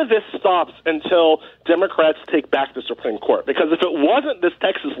none of this stops until Democrats take back the Supreme Court. Because if it wasn't this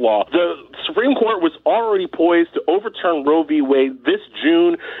Texas law, the Supreme Court was already poised to overturn Roe v. Wade this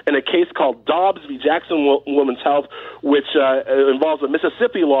June in a case called Dobbs v. Jackson Women's Health, which involves a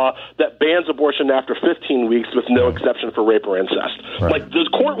Mississippi law that bans abortion after 15 weeks with no exception for rape or incest. Right. The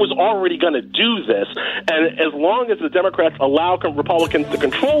court was already going to do this, and as long as the Democrats allow Republicans to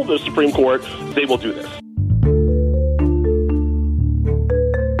control the Supreme Court, they will do this.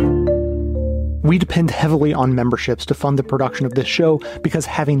 We depend heavily on memberships to fund the production of this show because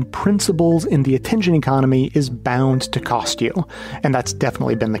having principles in the attention economy is bound to cost you, and that's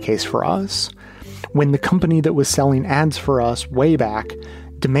definitely been the case for us. When the company that was selling ads for us way back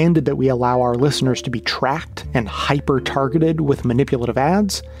demanded that we allow our listeners to be tracked and hyper-targeted with manipulative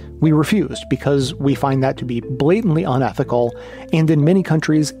ads, we refused because we find that to be blatantly unethical and in many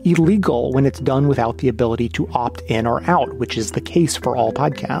countries illegal when it's done without the ability to opt in or out, which is the case for all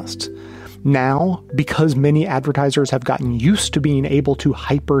podcasts. Now, because many advertisers have gotten used to being able to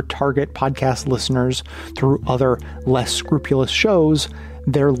hyper-target podcast listeners through other less scrupulous shows,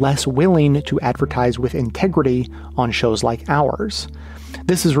 they're less willing to advertise with integrity on shows like ours.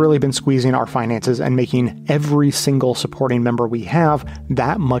 This has really been squeezing our finances and making every single supporting member we have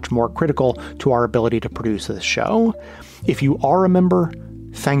that much more critical to our ability to produce this show. If you are a member,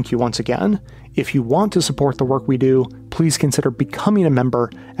 thank you once again. If you want to support the work we do, please consider becoming a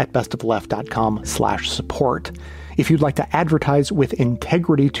member at bestofleft.com/support. If you'd like to advertise with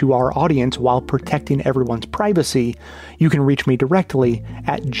integrity to our audience while protecting everyone's privacy, you can reach me directly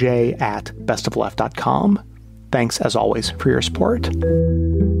at j@bestofleft.com. Thanks, as always, for your support.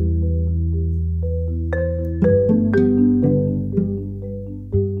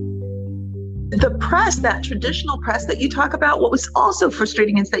 the press, that traditional press that you talk about, what was also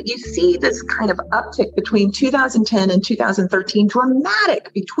frustrating is that you see this kind of uptick between 2010 and 2013,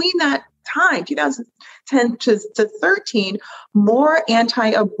 dramatic between that time, 2010 to 13, more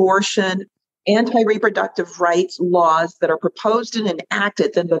anti-abortion, anti-reproductive rights laws that are proposed and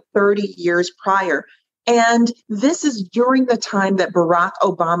enacted than the 30 years prior. And this is during the time that Barack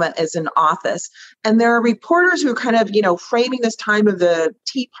Obama is in office. And there are reporters who are kind of, framing this time of the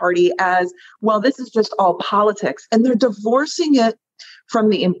Tea Party as, well, this is just all politics. And they're divorcing it from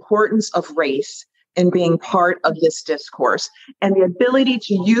the importance of race in being part of this discourse and the ability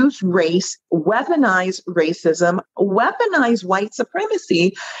to use race, weaponize racism, weaponize white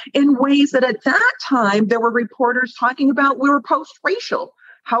supremacy in ways that at that time there were reporters talking about we were post-racial.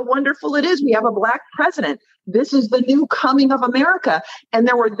 How wonderful it is. We have a Black president. This is the new coming of America. And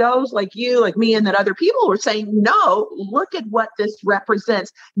there were those like you, like me, and that other people were saying, no, look at what this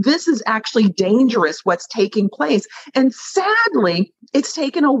represents. This is actually dangerous, what's taking place. And sadly, it's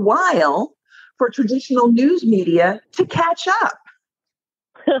taken a while for traditional news media to catch up.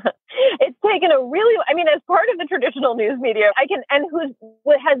 It's taken as part of the traditional news media,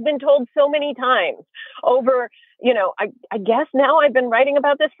 has been told so many times over, I guess now I've been writing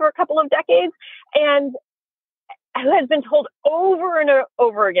about this for a couple of decades, and who has been told over and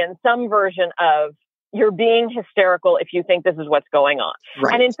over again some version of, you're being hysterical if you think this is what's going on.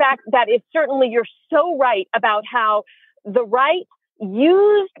 Right. And in fact, that is certainly, you're so right about how the right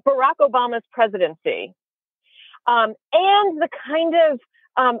used Barack Obama's presidency and the kind of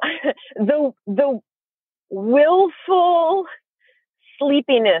the willful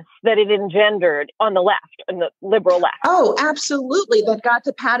sleepiness that it engendered on the left, and the liberal left. Oh, absolutely. That got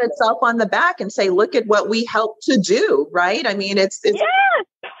to pat itself on the back and say, look at what we helped to do, right? I mean, it's yes,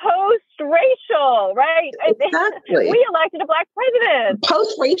 post-racial, right? Exactly. We elected a Black president.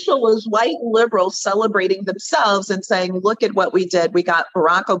 Post-racial is white liberals celebrating themselves and saying, look at what we did. We got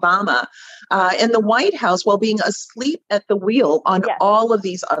Barack Obama in the White House while being asleep at the wheel on all of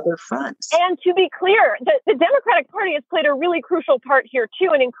these other fronts. And to be clear, the Democratic Party has played a really crucial part here,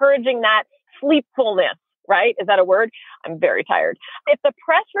 too, in encouraging that sleepfulness. Right? Is that a word? I'm very tired. If the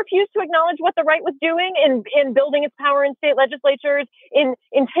press refused to acknowledge what the right was doing in building its power in state legislatures, in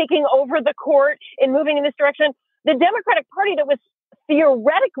taking over the court, in moving in this direction, the Democratic Party that was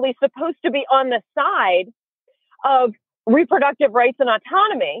theoretically supposed to be on the side of reproductive rights and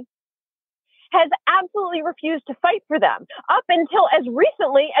autonomy has absolutely refused to fight for them up until as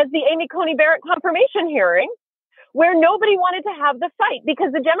recently as the Amy Coney Barrett confirmation hearing, where nobody wanted to have the fight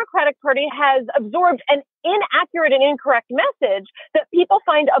because the Democratic Party has absorbed an inaccurate and incorrect message that people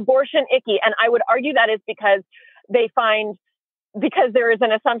find abortion icky. And I would argue that is because because there is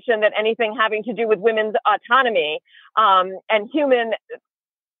an assumption that anything having to do with women's autonomy and human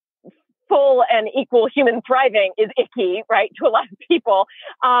full and equal human thriving is icky, right, to a lot of people.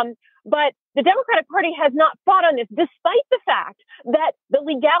 But the Democratic Party has not fought on this, despite the fact that the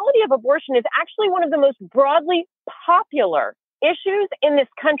legality of abortion is actually one of the most broadly popular issues in this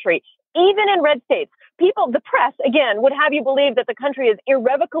country, even in red states. The press, again, would have you believe that the country is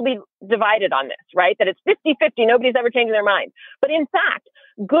irrevocably divided on this, right? That it's 50-50, nobody's ever changing their mind. But in fact,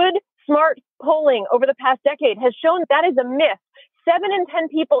 good, smart polling over the past decade has shown that is a myth. 7 in 10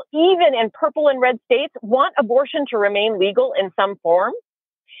 people, even in purple and red states, want abortion to remain legal in some form.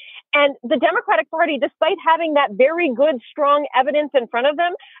 And the Democratic Party, despite having that very good, strong evidence in front of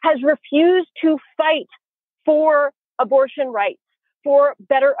them, has refused to fight for abortion rights, for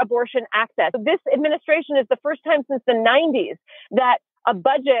better abortion access. This administration is the first time since the 90s that a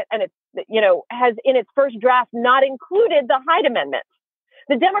budget and has in its first draft not included the Hyde Amendment.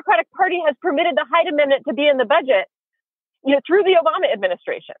 The Democratic Party has permitted the Hyde Amendment to be in the budget, through the Obama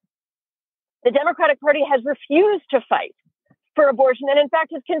administration. The Democratic Party has refused to fight for abortion, and in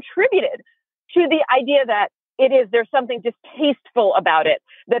fact has contributed to the idea that there's something distasteful about it,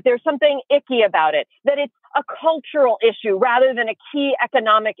 that there's something icky about it, that it's a cultural issue rather than a key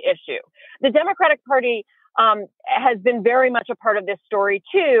economic issue. The Democratic Party has been very much a part of this story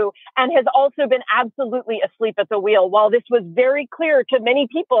too, and has also been absolutely asleep at the wheel. While this was very clear to many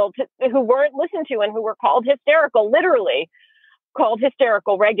people who weren't listened to and who were called hysterical, literally called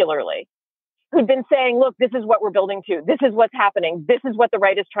hysterical regularly, who'd been saying, look, this is what we're building to. This is what's happening. This is what the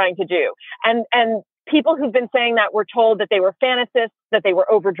right is trying to do. And people who've been saying that were told that they were fantasists, that they were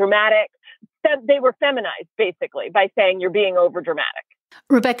overdramatic, that they were feminized, basically, by saying you're being overdramatic.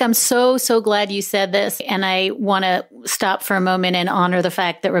 Rebecca, I'm so glad you said this. And I want to stop for a moment and honor the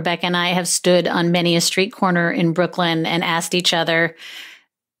fact that Rebecca and I have stood on many a street corner in Brooklyn and asked each other,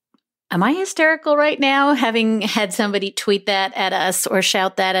 Am I hysterical right now, having had somebody tweet that at us or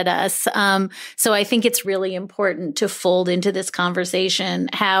shout that at us? So I think it's really important to fold into this conversation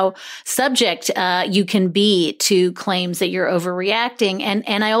how subject you can be to claims that you're overreacting.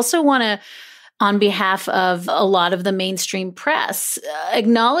 And I also want to, on behalf of a lot of the mainstream press,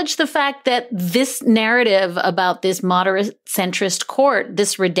 acknowledge the fact that this narrative about this moderate centrist court,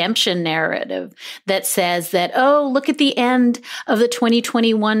 this redemption narrative that says that, oh, look at the end of the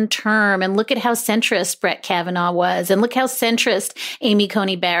 2021 term and look at how centrist Brett Kavanaugh was and look how centrist Amy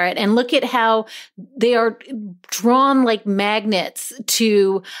Coney Barrett and look at how they are drawn like magnets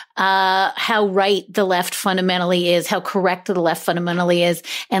to how right the left fundamentally is, how correct the left fundamentally is,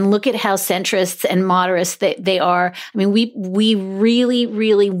 and look at how centrist and moderates they are. I mean, we really,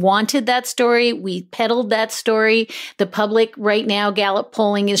 really wanted that story. We peddled that story. The public right now, Gallup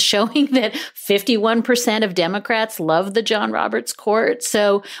polling is showing that 51% of Democrats love the John Roberts Court.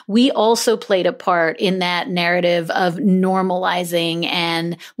 So we also played a part in that narrative of normalizing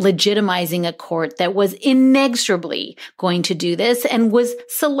and legitimizing a court that was inexorably going to do this and was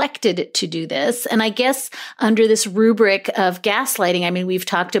selected to do this. And I guess under this rubric of gaslighting, I mean, we've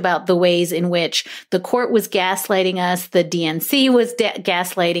talked about the ways in which the court was gaslighting us, the DNC was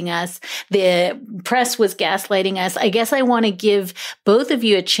gaslighting us, the press was gaslighting us. I guess I want to give both of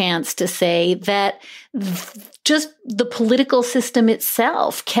you a chance to say that just the political system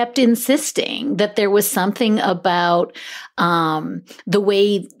itself kept insisting that there was something about the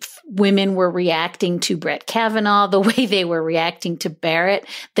way women were reacting to Brett Kavanaugh, the way they were reacting to Barrett,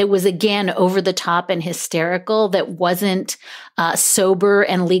 that was, again, over the top and hysterical, that wasn't sober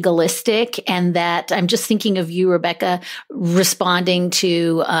and legalistic. And that I'm just thinking of you, Rebecca, responding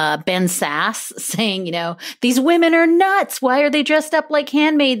to Ben Sass saying, you know, these women are nuts. Why are they dressed up like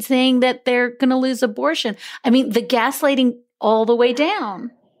handmaids saying that they're going to lose abortion? I mean, the gaslighting all the way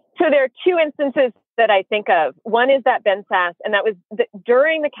down. So there are two instances that I think of. One is that Ben Sass, and that was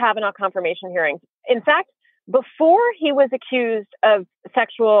during the Kavanaugh confirmation hearings. In fact, before he was accused of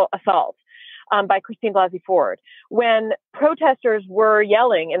sexual assault by Christine Blasey Ford, when protesters were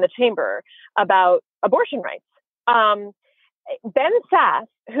yelling in the chamber about abortion rights, Ben Sass,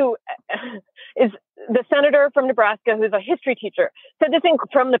 who is the senator from Nebraska, who's a history teacher, said this thing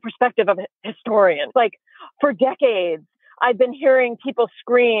from the perspective of a historian. Like, for decades, I've been hearing people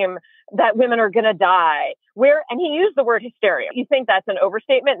scream that women are going to die. And he used the word hysteria. You think that's an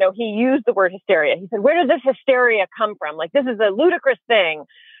overstatement? No, he used the word hysteria. He said, where does this hysteria come from? Like, this is a ludicrous thing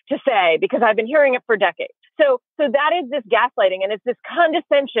to say because I've been hearing it for decades. So that is this gaslighting, and it's this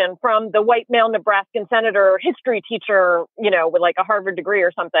condescension from the white male Nebraskan senator, history teacher, you know, with like a Harvard degree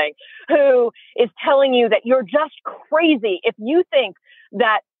or something, who is telling you that you're just crazy if you think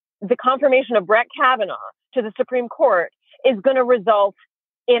that the confirmation of Brett Kavanaugh to the Supreme Court is going to result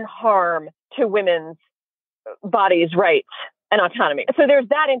in harm to women's bodies, rights, and autonomy. So there's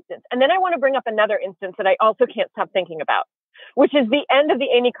that instance. And then I want to bring up another instance that I also can't stop thinking about, which is the end of the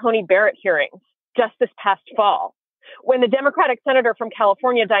Amy Coney Barrett hearings just this past fall, when the Democratic senator from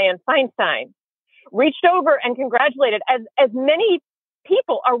California, Dianne Feinstein, reached over and congratulated, as many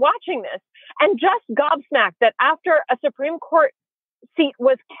people are watching this, and just gobsmacked that after a Supreme Court seat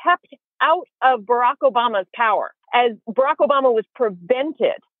was kept out of Barack Obama's power, as Barack Obama was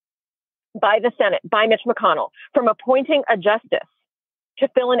prevented by the Senate, by Mitch McConnell, from appointing a justice to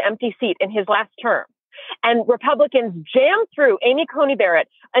fill an empty seat in his last term. And Republicans jammed through Amy Coney Barrett,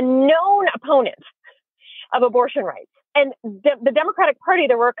 a known opponent of abortion rights. And the Democratic Party,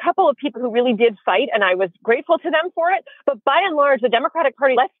 there were a couple of people who really did fight, and I was grateful to them for it. But by and large, the Democratic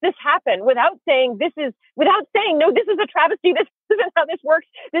Party lets this happen without saying, no, this is a travesty. This isn't how this works.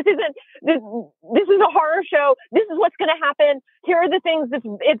 This is a horror show. This is what's going to happen. Here are the things.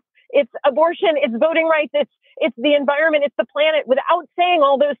 It's abortion. It's voting rights. It's the environment. It's the planet. Without saying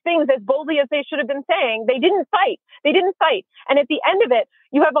all those things as boldly as they should have been saying, they didn't fight. And at the end of it,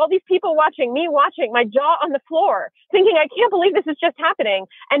 you have all these people watching, me watching, my jaw on the floor, thinking, I can't believe this is just happening.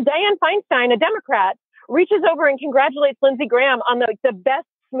 And Dianne Feinstein, a Democrat, reaches over and congratulates Lindsey Graham on the best,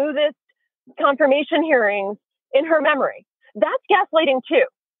 smoothest confirmation hearings in her memory. That's gaslighting too.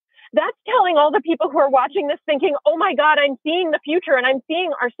 That's telling all the people who are watching this thinking, oh my God, I'm seeing the future and I'm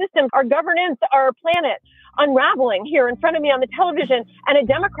seeing our systems, our governance, our planet unraveling here in front of me on the television. And a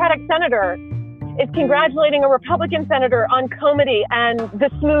Democratic senator is congratulating a Republican senator on comity and the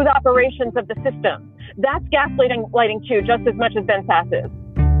smooth operations of the system. That's gaslighting too, just as much as Ben Sass is.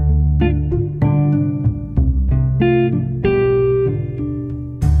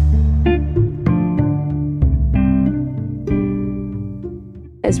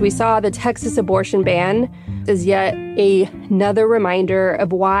 As we saw, the Texas abortion ban is yet another reminder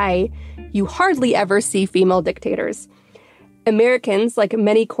of why you hardly ever see female dictators. Americans, like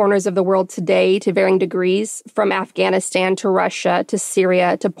many corners of the world today to varying degrees, from Afghanistan to Russia to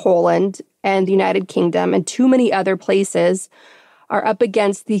Syria to Poland and the United Kingdom and too many other places, are up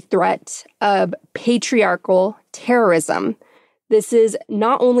against the threat of patriarchal terrorism. This is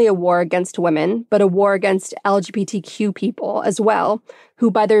not only a war against women, but a war against LGBTQ people as well, who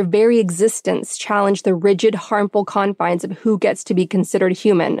by their very existence challenge the rigid, harmful confines of who gets to be considered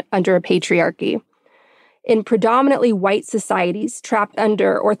human under a patriarchy. In predominantly white societies trapped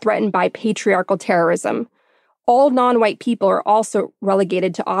under or threatened by patriarchal terrorism, all non-white people are also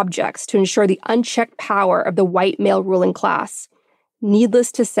relegated to objects to ensure the unchecked power of the white male ruling class.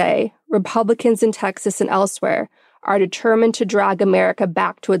 Needless to say, Republicans in Texas and elsewhere are determined to drag America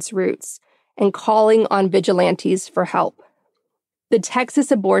back to its roots and calling on vigilantes for help. The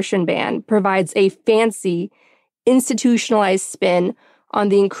Texas abortion ban provides a fancy, institutionalized spin on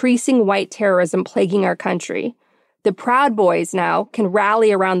the increasing white terrorism plaguing our country. The Proud Boys now can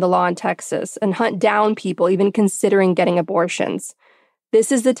rally around the law in Texas and hunt down people even considering getting abortions.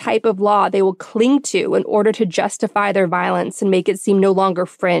 This is the type of law they will cling to in order to justify their violence and make it seem no longer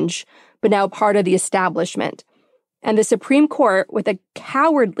fringe, but now part of the establishment. And the Supreme Court, with a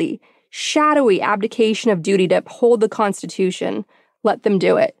cowardly, shadowy abdication of duty to uphold the Constitution, let them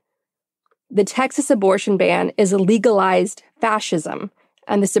do it. The Texas abortion ban is a legalized fascism,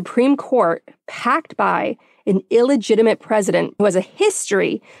 and the Supreme Court, packed by an illegitimate president who has a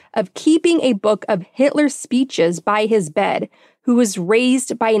history of keeping a book of Hitler's speeches by his bed, who was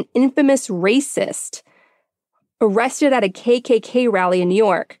raised by an infamous racist, arrested at a KKK rally in New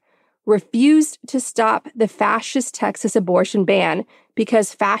York, refused to stop the fascist Texas abortion ban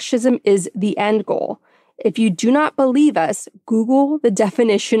because fascism is the end goal. If you do not believe us, Google the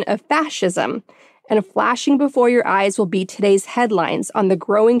definition of fascism, and flashing before your eyes will be today's headlines on the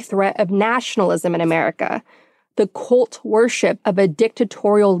growing threat of nationalism in America, the cult worship of a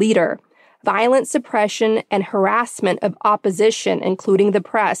dictatorial leader, violent suppression and harassment of opposition, including the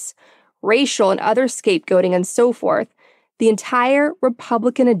press, racial and other scapegoating, and so forth. The entire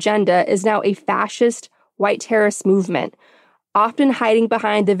Republican agenda is now a fascist white terrorist movement, often hiding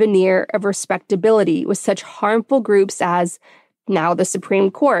behind the veneer of respectability with such harmful groups as now the Supreme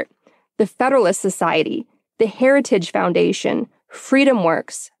Court, the Federalist Society, the Heritage Foundation, Freedom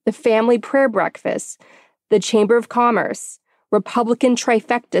Works, the Family Prayer Breakfast, the Chamber of Commerce, Republican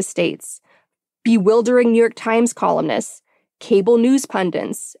trifecta states, bewildering New York Times columnists, cable news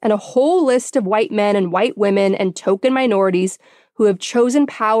pundits, and a whole list of white men and white women and token minorities who have chosen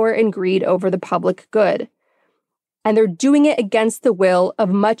power and greed over the public good. And they're doing it against the will of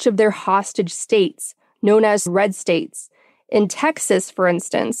much of their hostage states, known as red states. In Texas, for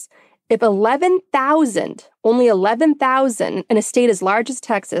instance, if only 11,000, in a state as large as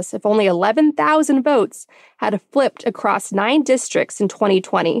Texas, if only 11,000 votes had flipped across 9 districts in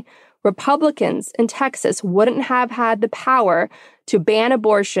 2020, Republicans in Texas wouldn't have had the power to ban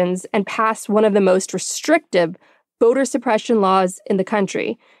abortions and pass one of the most restrictive voter suppression laws in the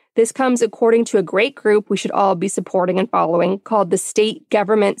country. This comes according to a great group we should all be supporting and following called the State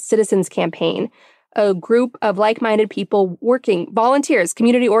Government Citizens Campaign, a group of like-minded people volunteers,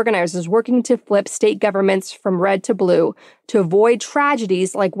 community organizers working to flip state governments from red to blue to avoid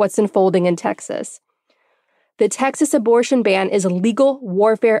tragedies like what's unfolding in Texas. The Texas abortion ban is legal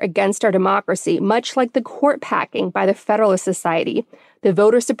warfare against our democracy, much like the court packing by the Federalist Society, the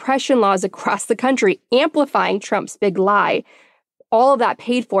voter suppression laws across the country amplifying Trump's big lie, all of that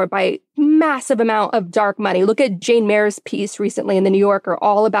paid for by massive amount of dark money. Look at Jane Mayer's piece recently in the New Yorker,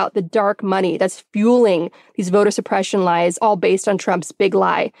 all about the dark money that's fueling these voter suppression lies, all based on Trump's big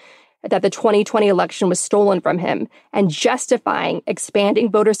lie that the 2020 election was stolen from him, and justifying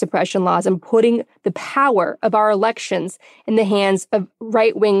expanding voter suppression laws and putting the power of our elections in the hands of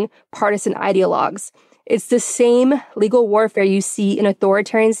right-wing partisan ideologues. It's the same legal warfare you see in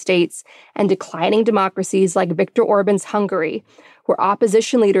authoritarian states and declining democracies like Viktor Orban's Hungary, where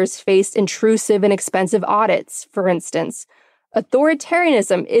opposition leaders faced intrusive and expensive audits, for instance.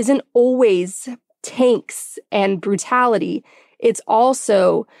 Authoritarianism isn't always tanks and brutality. It's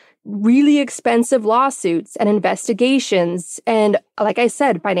also really expensive lawsuits and investigations and, like I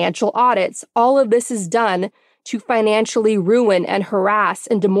said, financial audits. All of this is done to financially ruin and harass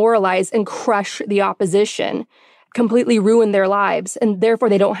and demoralize and crush the opposition, completely ruin their lives, and therefore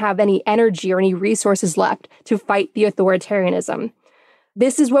they don't have any energy or any resources left to fight the authoritarianism.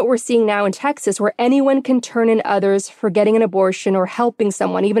 This is what we're seeing now in Texas, where anyone can turn in others for getting an abortion or helping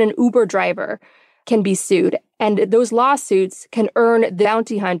someone, even an Uber driver can be sued. And those lawsuits can earn the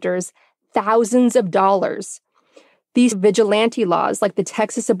bounty hunters thousands of dollars. These vigilante laws, like the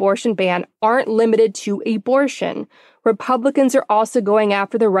Texas abortion ban, aren't limited to abortion. Republicans are also going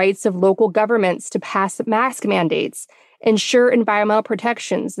after the rights of local governments to pass mask mandates, ensure environmental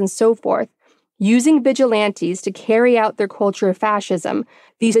protections, and so forth. Using vigilantes to carry out their culture of fascism,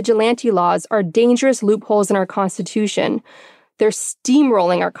 these vigilante laws are dangerous loopholes in our Constitution. They're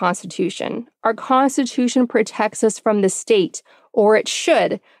steamrolling our Constitution. Our Constitution protects us from the state, or it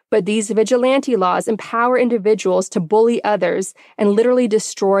should, but these vigilante laws empower individuals to bully others and literally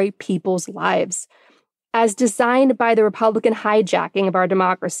destroy people's lives. As designed by the Republican hijacking of our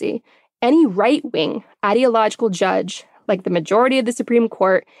democracy, any right-wing ideological judge, like the majority of the Supreme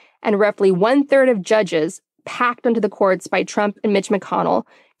Court and roughly 1/3 of judges packed onto the courts by Trump and Mitch McConnell,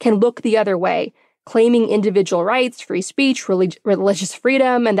 can look the other way, claiming individual rights, free speech, religious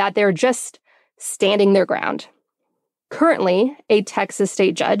freedom, and that they're just standing their ground. Currently, a Texas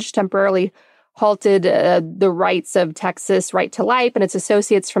state judge temporarily halted the rights of Texas Right to Life and its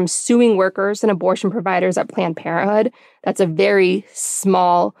associates from suing workers and abortion providers at Planned Parenthood. That's a very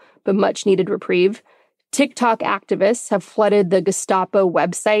small but much-needed reprieve. TikTok activists have flooded the Gestapo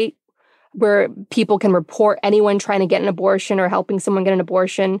website where people can report anyone trying to get an abortion or helping someone get an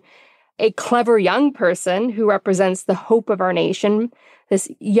abortion. A clever young person who represents the hope of our nation, this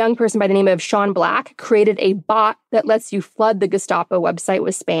young person by the name of Sean Black, created a bot that lets you flood the Gestapo website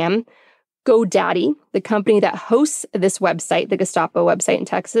with spam. GoDaddy, the company that hosts this website, the Gestapo website in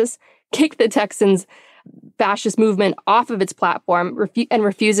Texas, kicked the Texans' fascist movement off of its platform and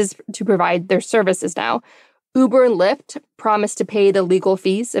refuses to provide their services now. Uber and Lyft promised to pay the legal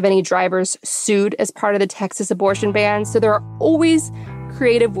fees of any drivers sued as part of the Texas abortion ban. So there are always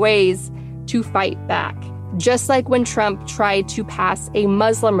creative ways to fight back. Just like when Trump tried to pass a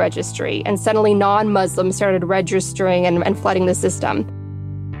Muslim registry and suddenly non-Muslims started registering and flooding the system.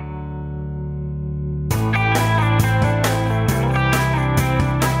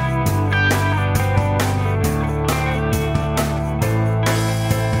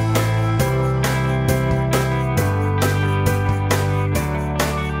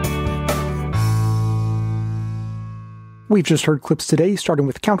 We've just heard clips today, starting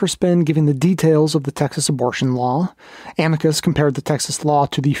with Counterspin, giving the details of the Texas abortion law. Amicus compared the Texas law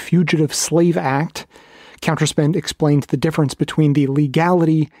to the Fugitive Slave Act. Counterspin explained the difference between the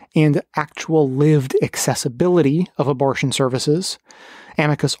legality and actual lived accessibility of abortion services.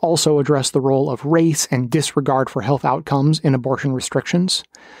 Amicus also addressed the role of race and disregard for health outcomes in abortion restrictions.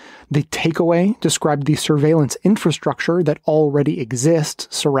 The takeaway described the surveillance infrastructure that already exists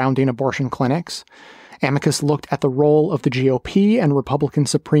surrounding abortion clinics. Amicus looked at the role of the GOP and Republican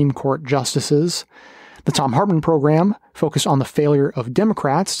Supreme Court justices. The Thom Hartmann program focused on the failure of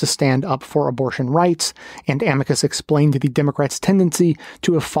Democrats to stand up for abortion rights, and Amicus explained the Democrats' tendency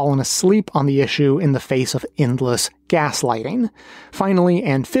to have fallen asleep on the issue in the face of endless gaslighting. Finally,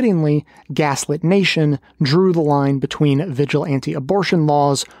 and fittingly, Gaslit Nation drew the line between vigilante abortion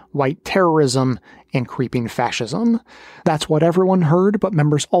laws, white terrorism, and creeping fascism. That's what everyone heard, but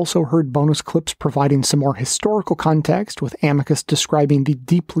members also heard bonus clips providing some more historical context, with Amicus describing the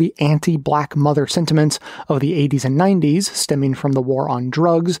deeply anti-black mother sentiments of the 80s and 90s stemming from the war on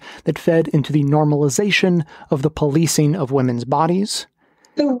drugs that fed into the normalization of the policing of women's bodies.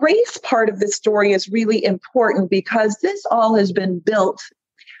 The race part of this story is really important because this all has been built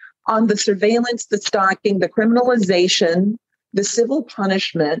on the surveillance, the stalking, the criminalization, the civil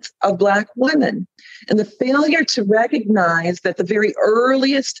punishment of Black women, and the failure to recognize that the very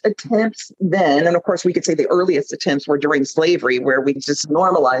earliest attempts then, and of course we could say the earliest attempts were during slavery, where we just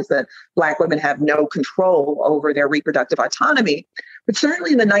normalized that Black women have no control over their reproductive autonomy. But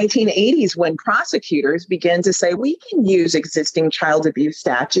certainly in the 1980s, when prosecutors began to say, we can use existing child abuse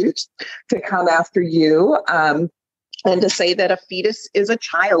statutes to come after you, and to say that a fetus is a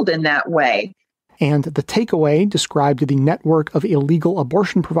child in that way. And the takeaway described the network of illegal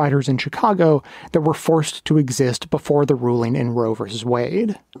abortion providers in Chicago that were forced to exist before the ruling in Roe v.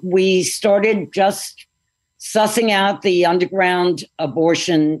 Wade. We started just sussing out the underground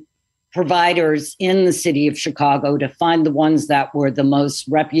abortion providers in the city of Chicago to find the ones that were the most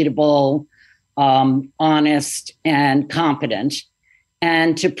reputable, honest, and competent,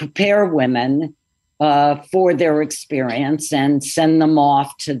 and to prepare women for their experience and send them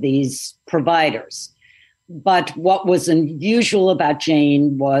off to these providers. But what was unusual about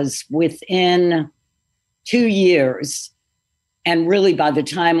Jane was within 2 years, and really by the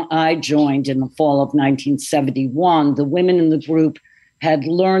time I joined in the fall of 1971, the women in the group had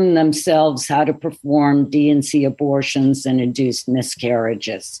learned themselves how to perform D&C abortions and induced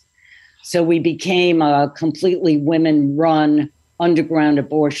miscarriages. So we became a completely women-run underground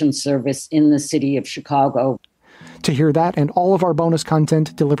abortion service in the city of Chicago. To hear that and all of our bonus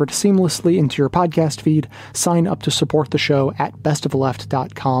content delivered seamlessly into your podcast feed, sign up to support the show at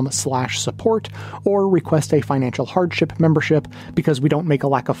bestoftheleft.com/support or request a financial hardship membership because we don't make a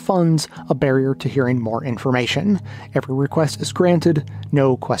lack of funds a barrier to hearing more information. Every request is granted,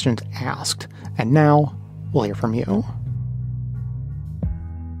 no questions asked. And now, we'll hear from you.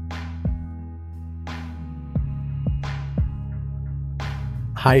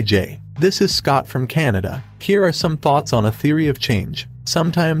 Hi, Jay. This is Scott from Canada. Here are some thoughts on a theory of change.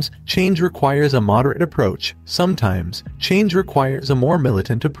 Sometimes change requires a moderate approach. Sometimes change requires a more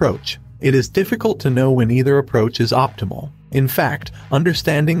militant approach. It is difficult to know when either approach is optimal. In fact,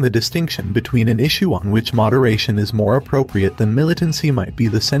 understanding the distinction between an issue on which moderation is more appropriate than militancy might be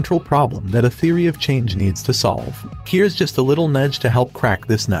the central problem that a theory of change needs to solve. Here's just a little nudge to help crack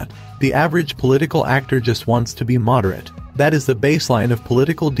this nut. The average political actor just wants to be moderate. That is the baseline of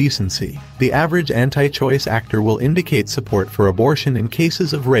political decency. The average anti-choice actor will indicate support for abortion in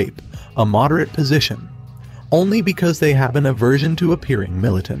cases of rape, a moderate position, only because they have an aversion to appearing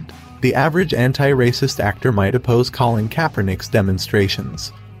militant. The average anti-racist actor might oppose Colin Kaepernick's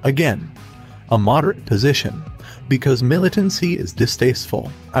demonstrations. Again, a moderate position, because militancy is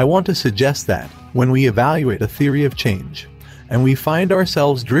distasteful. I want to suggest that, when we evaluate a theory of change, and we find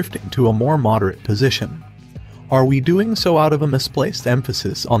ourselves drifting to a more moderate position, are we doing so out of a misplaced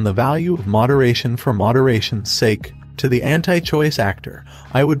emphasis on the value of moderation for moderation's sake? To the anti-choice actor,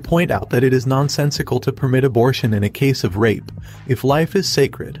 I would point out that it is nonsensical to permit abortion in a case of rape. If life is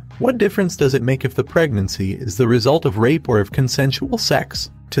sacred, what difference does it make if the pregnancy is the result of rape or of consensual sex?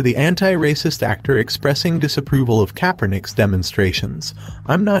 To the anti-racist actor expressing disapproval of Kaepernick's demonstrations,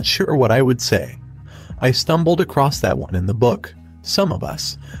 I'm not sure what I would say. I stumbled across that one in the book, Some of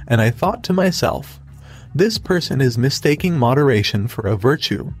Us, and I thought to myself, this person is mistaking moderation for a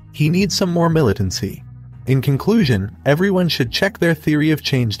virtue. He needs some more militancy. In conclusion, everyone should check their theory of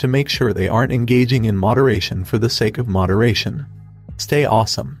change to make sure they aren't engaging in moderation for the sake of moderation. Stay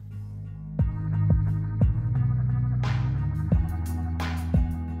awesome.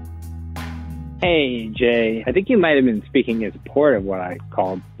 Hey, Jay. I think you might have been speaking in support of what I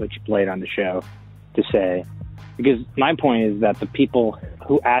called, what you played on the show, to say. Because my point is that the people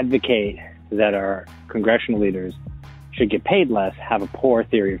who advocate that our congressional leaders should get paid less have a poor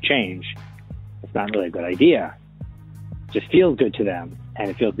theory of change. It's not really a good idea. It just feels good to them, and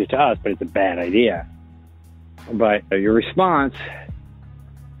it feels good to us, but it's a bad idea. But your response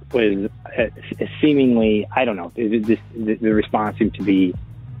was seemingly, I don't know, the response seemed to be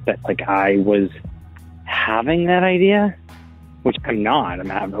that, like, I was having that idea, which I'm not.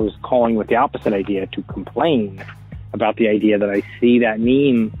 I was calling with the opposite idea to complain about the idea that I see that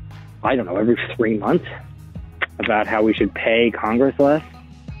meme, I don't know, every 3 months about how we should pay Congress less.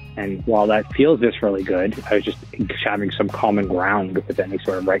 And while that feels viscerally good, I was just having some common ground with any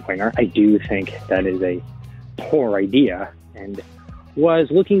sort of right-winger. I do think that is a poor idea, and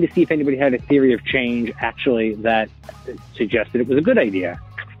was looking to see if anybody had a theory of change actually that suggested it was a good idea,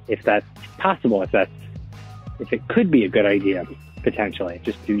 if that's possible, if it could be a good idea, potentially,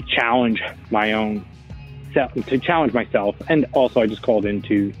 just to challenge my own self, to challenge myself. And also I just called in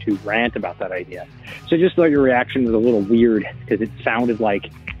to rant about that idea. So I just thought your reaction was a little weird, because it sounded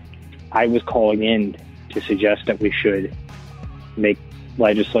like I was calling in to suggest that we should make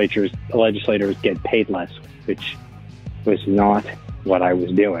legislators get paid less, which was not what I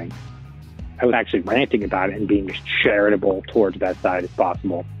was doing. I was actually ranting about it and being as charitable towards that side as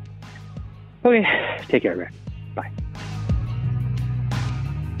possible. Okay, take care, man. Bye.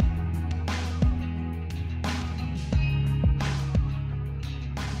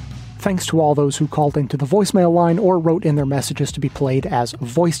 Thanks to all those who called into the voicemail line or wrote in their messages to be played as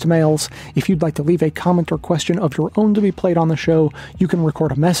voicemails. If you'd like to leave a comment or question of your own to be played on the show, you can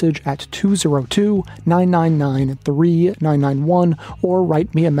record a message at 202-999-3991 or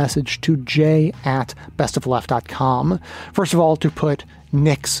write me a message to j@bestoftheleft.com. First of all, to put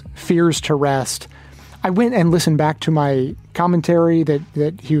Nick's fears to rest, I went and listened back to my commentary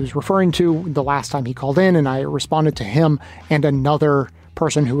that he was referring to the last time he called in, and I responded to him and another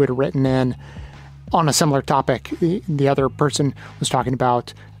person who had written in on a similar topic. The other person was talking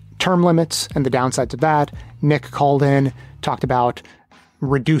about term limits and the downsides of that. Nick called in, talked about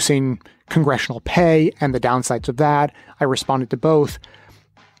reducing congressional pay and the downsides of that. I responded to both.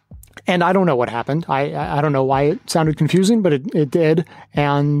 And I don't know what happened. I don't know why it sounded confusing, but it did.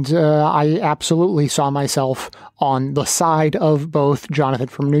 And I absolutely saw myself on the side of both Jonathan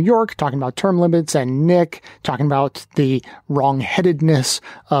from New York talking about term limits and Nick talking about the wrong-headedness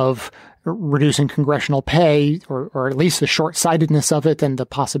of reducing congressional pay, or at least the short-sightedness of it and the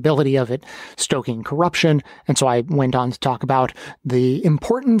possibility of it stoking corruption. And so I went on to talk about the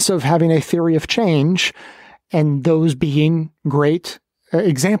importance of having a theory of change, and those being great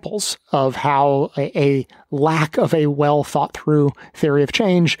examples of how a lack of a well-thought-through theory of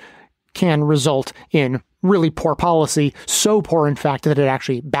change can result in really poor policy, so poor, in fact, that it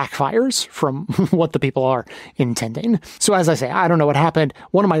actually backfires from what the people are intending. So as I say, I don't know what happened.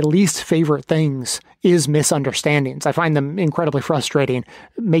 One of my least favorite things is misunderstandings. I find them incredibly frustrating,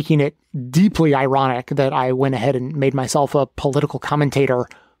 making it deeply ironic that I went ahead and made myself a political commentator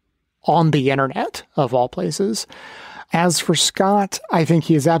on the internet, of all places. As for Scott, I think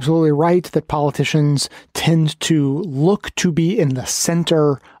he is absolutely right that politicians tend to look to be in the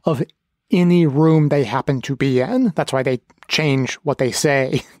center of any room they happen to be in. That's why they change what they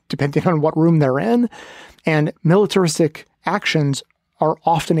say, depending on what room they're in. And militaristic actions are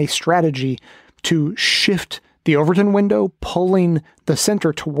often a strategy to shift the Overton window, pulling the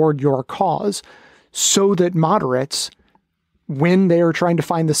center toward your cause, so that moderates, when they are trying to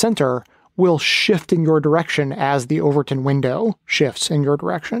find the center, will shift in your direction as the Overton window shifts in your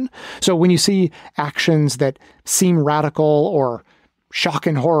direction. So when you see actions that seem radical or shock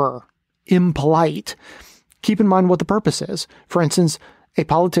and horror, impolite, keep in mind what the purpose is. For instance, a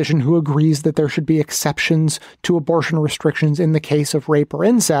politician who agrees that there should be exceptions to abortion restrictions in the case of rape or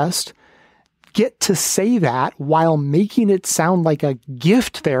incest get to say that while making it sound like a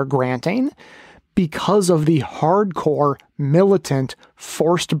gift they're granting, because of the hardcore, militant,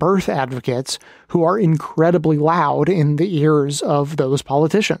 forced birth advocates who are incredibly loud in the ears of those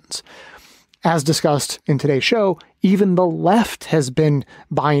politicians. As discussed in today's show, even the left has been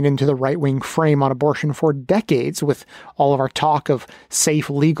buying into the right-wing frame on abortion for decades, with all of our talk of safe,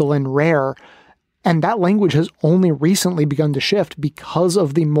 legal, and rare. And that language has only recently begun to shift because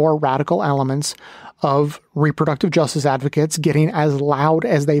of the more radical elements of reproductive justice advocates getting as loud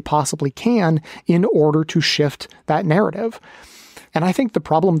as they possibly can in order to shift that narrative. And I think the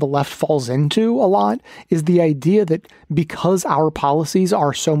problem the left falls into a lot is the idea that because our policies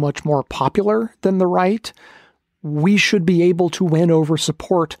are so much more popular than the right, we should be able to win over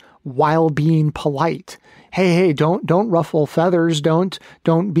support while being polite. Hey, don't ruffle feathers. Don't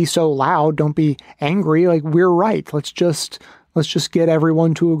be so loud. Don't be angry. Like, we're right. Let's just get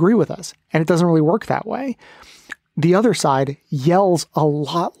everyone to agree with us. And it doesn't really work that way. The other side yells a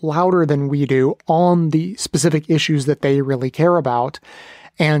lot louder than we do on the specific issues that they really care about.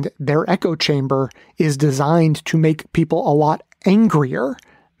 And their echo chamber is designed to make people a lot angrier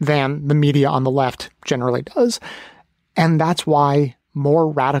than the media on the left generally does. And that's why more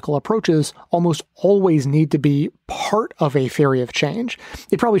radical approaches almost always need to be part of a theory of change.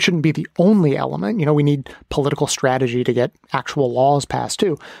 It probably shouldn't be the only element. You know, we need political strategy to get actual laws passed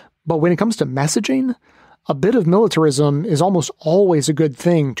too. But when it comes to messaging, a bit of militarism is almost always a good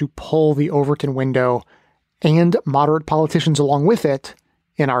thing to pull the Overton window and moderate politicians along with it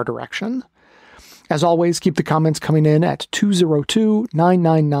in our direction. As always, keep the comments coming in at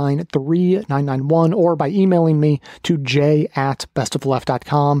 202-999-3991 or by emailing me to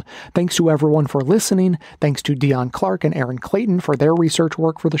j@bestoftheleft.com. Thanks to everyone for listening. Thanks to Dion Clark and Aaron Clayton for their research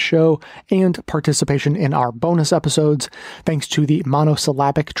work for the show and participation in our bonus episodes. Thanks to the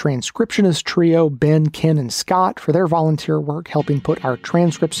monosyllabic transcriptionist trio, Ben, Ken, and Scott, for their volunteer work helping put our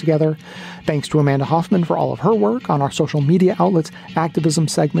transcripts together. Thanks to Amanda Hoffman for all of her work on our social media outlets, activism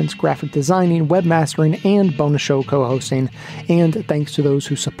segments, graphic designing, webmastering, and bonus show co-hosting. And thanks to those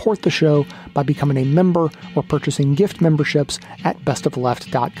who support the show by becoming a member or purchasing gift memberships at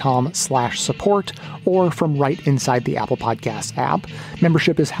bestoftheleft.com/support or from right inside the Apple Podcasts app.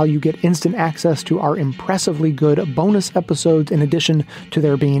 Membership is how you get instant access to our impressively good bonus episodes, in addition to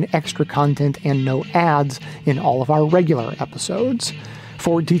there being extra content and no ads in all of our regular episodes.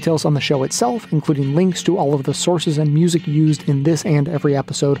 For details on the show itself, including links to all of the sources and music used in this and every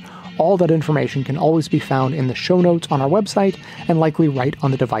episode, all that information can always be found in the show notes on our website and likely right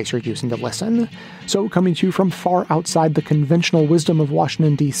on the device you're using to listen. So, coming to you from far outside the conventional wisdom of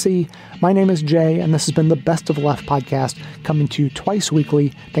Washington, D.C., my name is Jay, and this has been the Best of the Left podcast, coming to you twice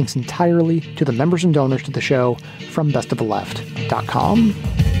weekly, thanks entirely to the members and donors to the show from bestoftheleft.com.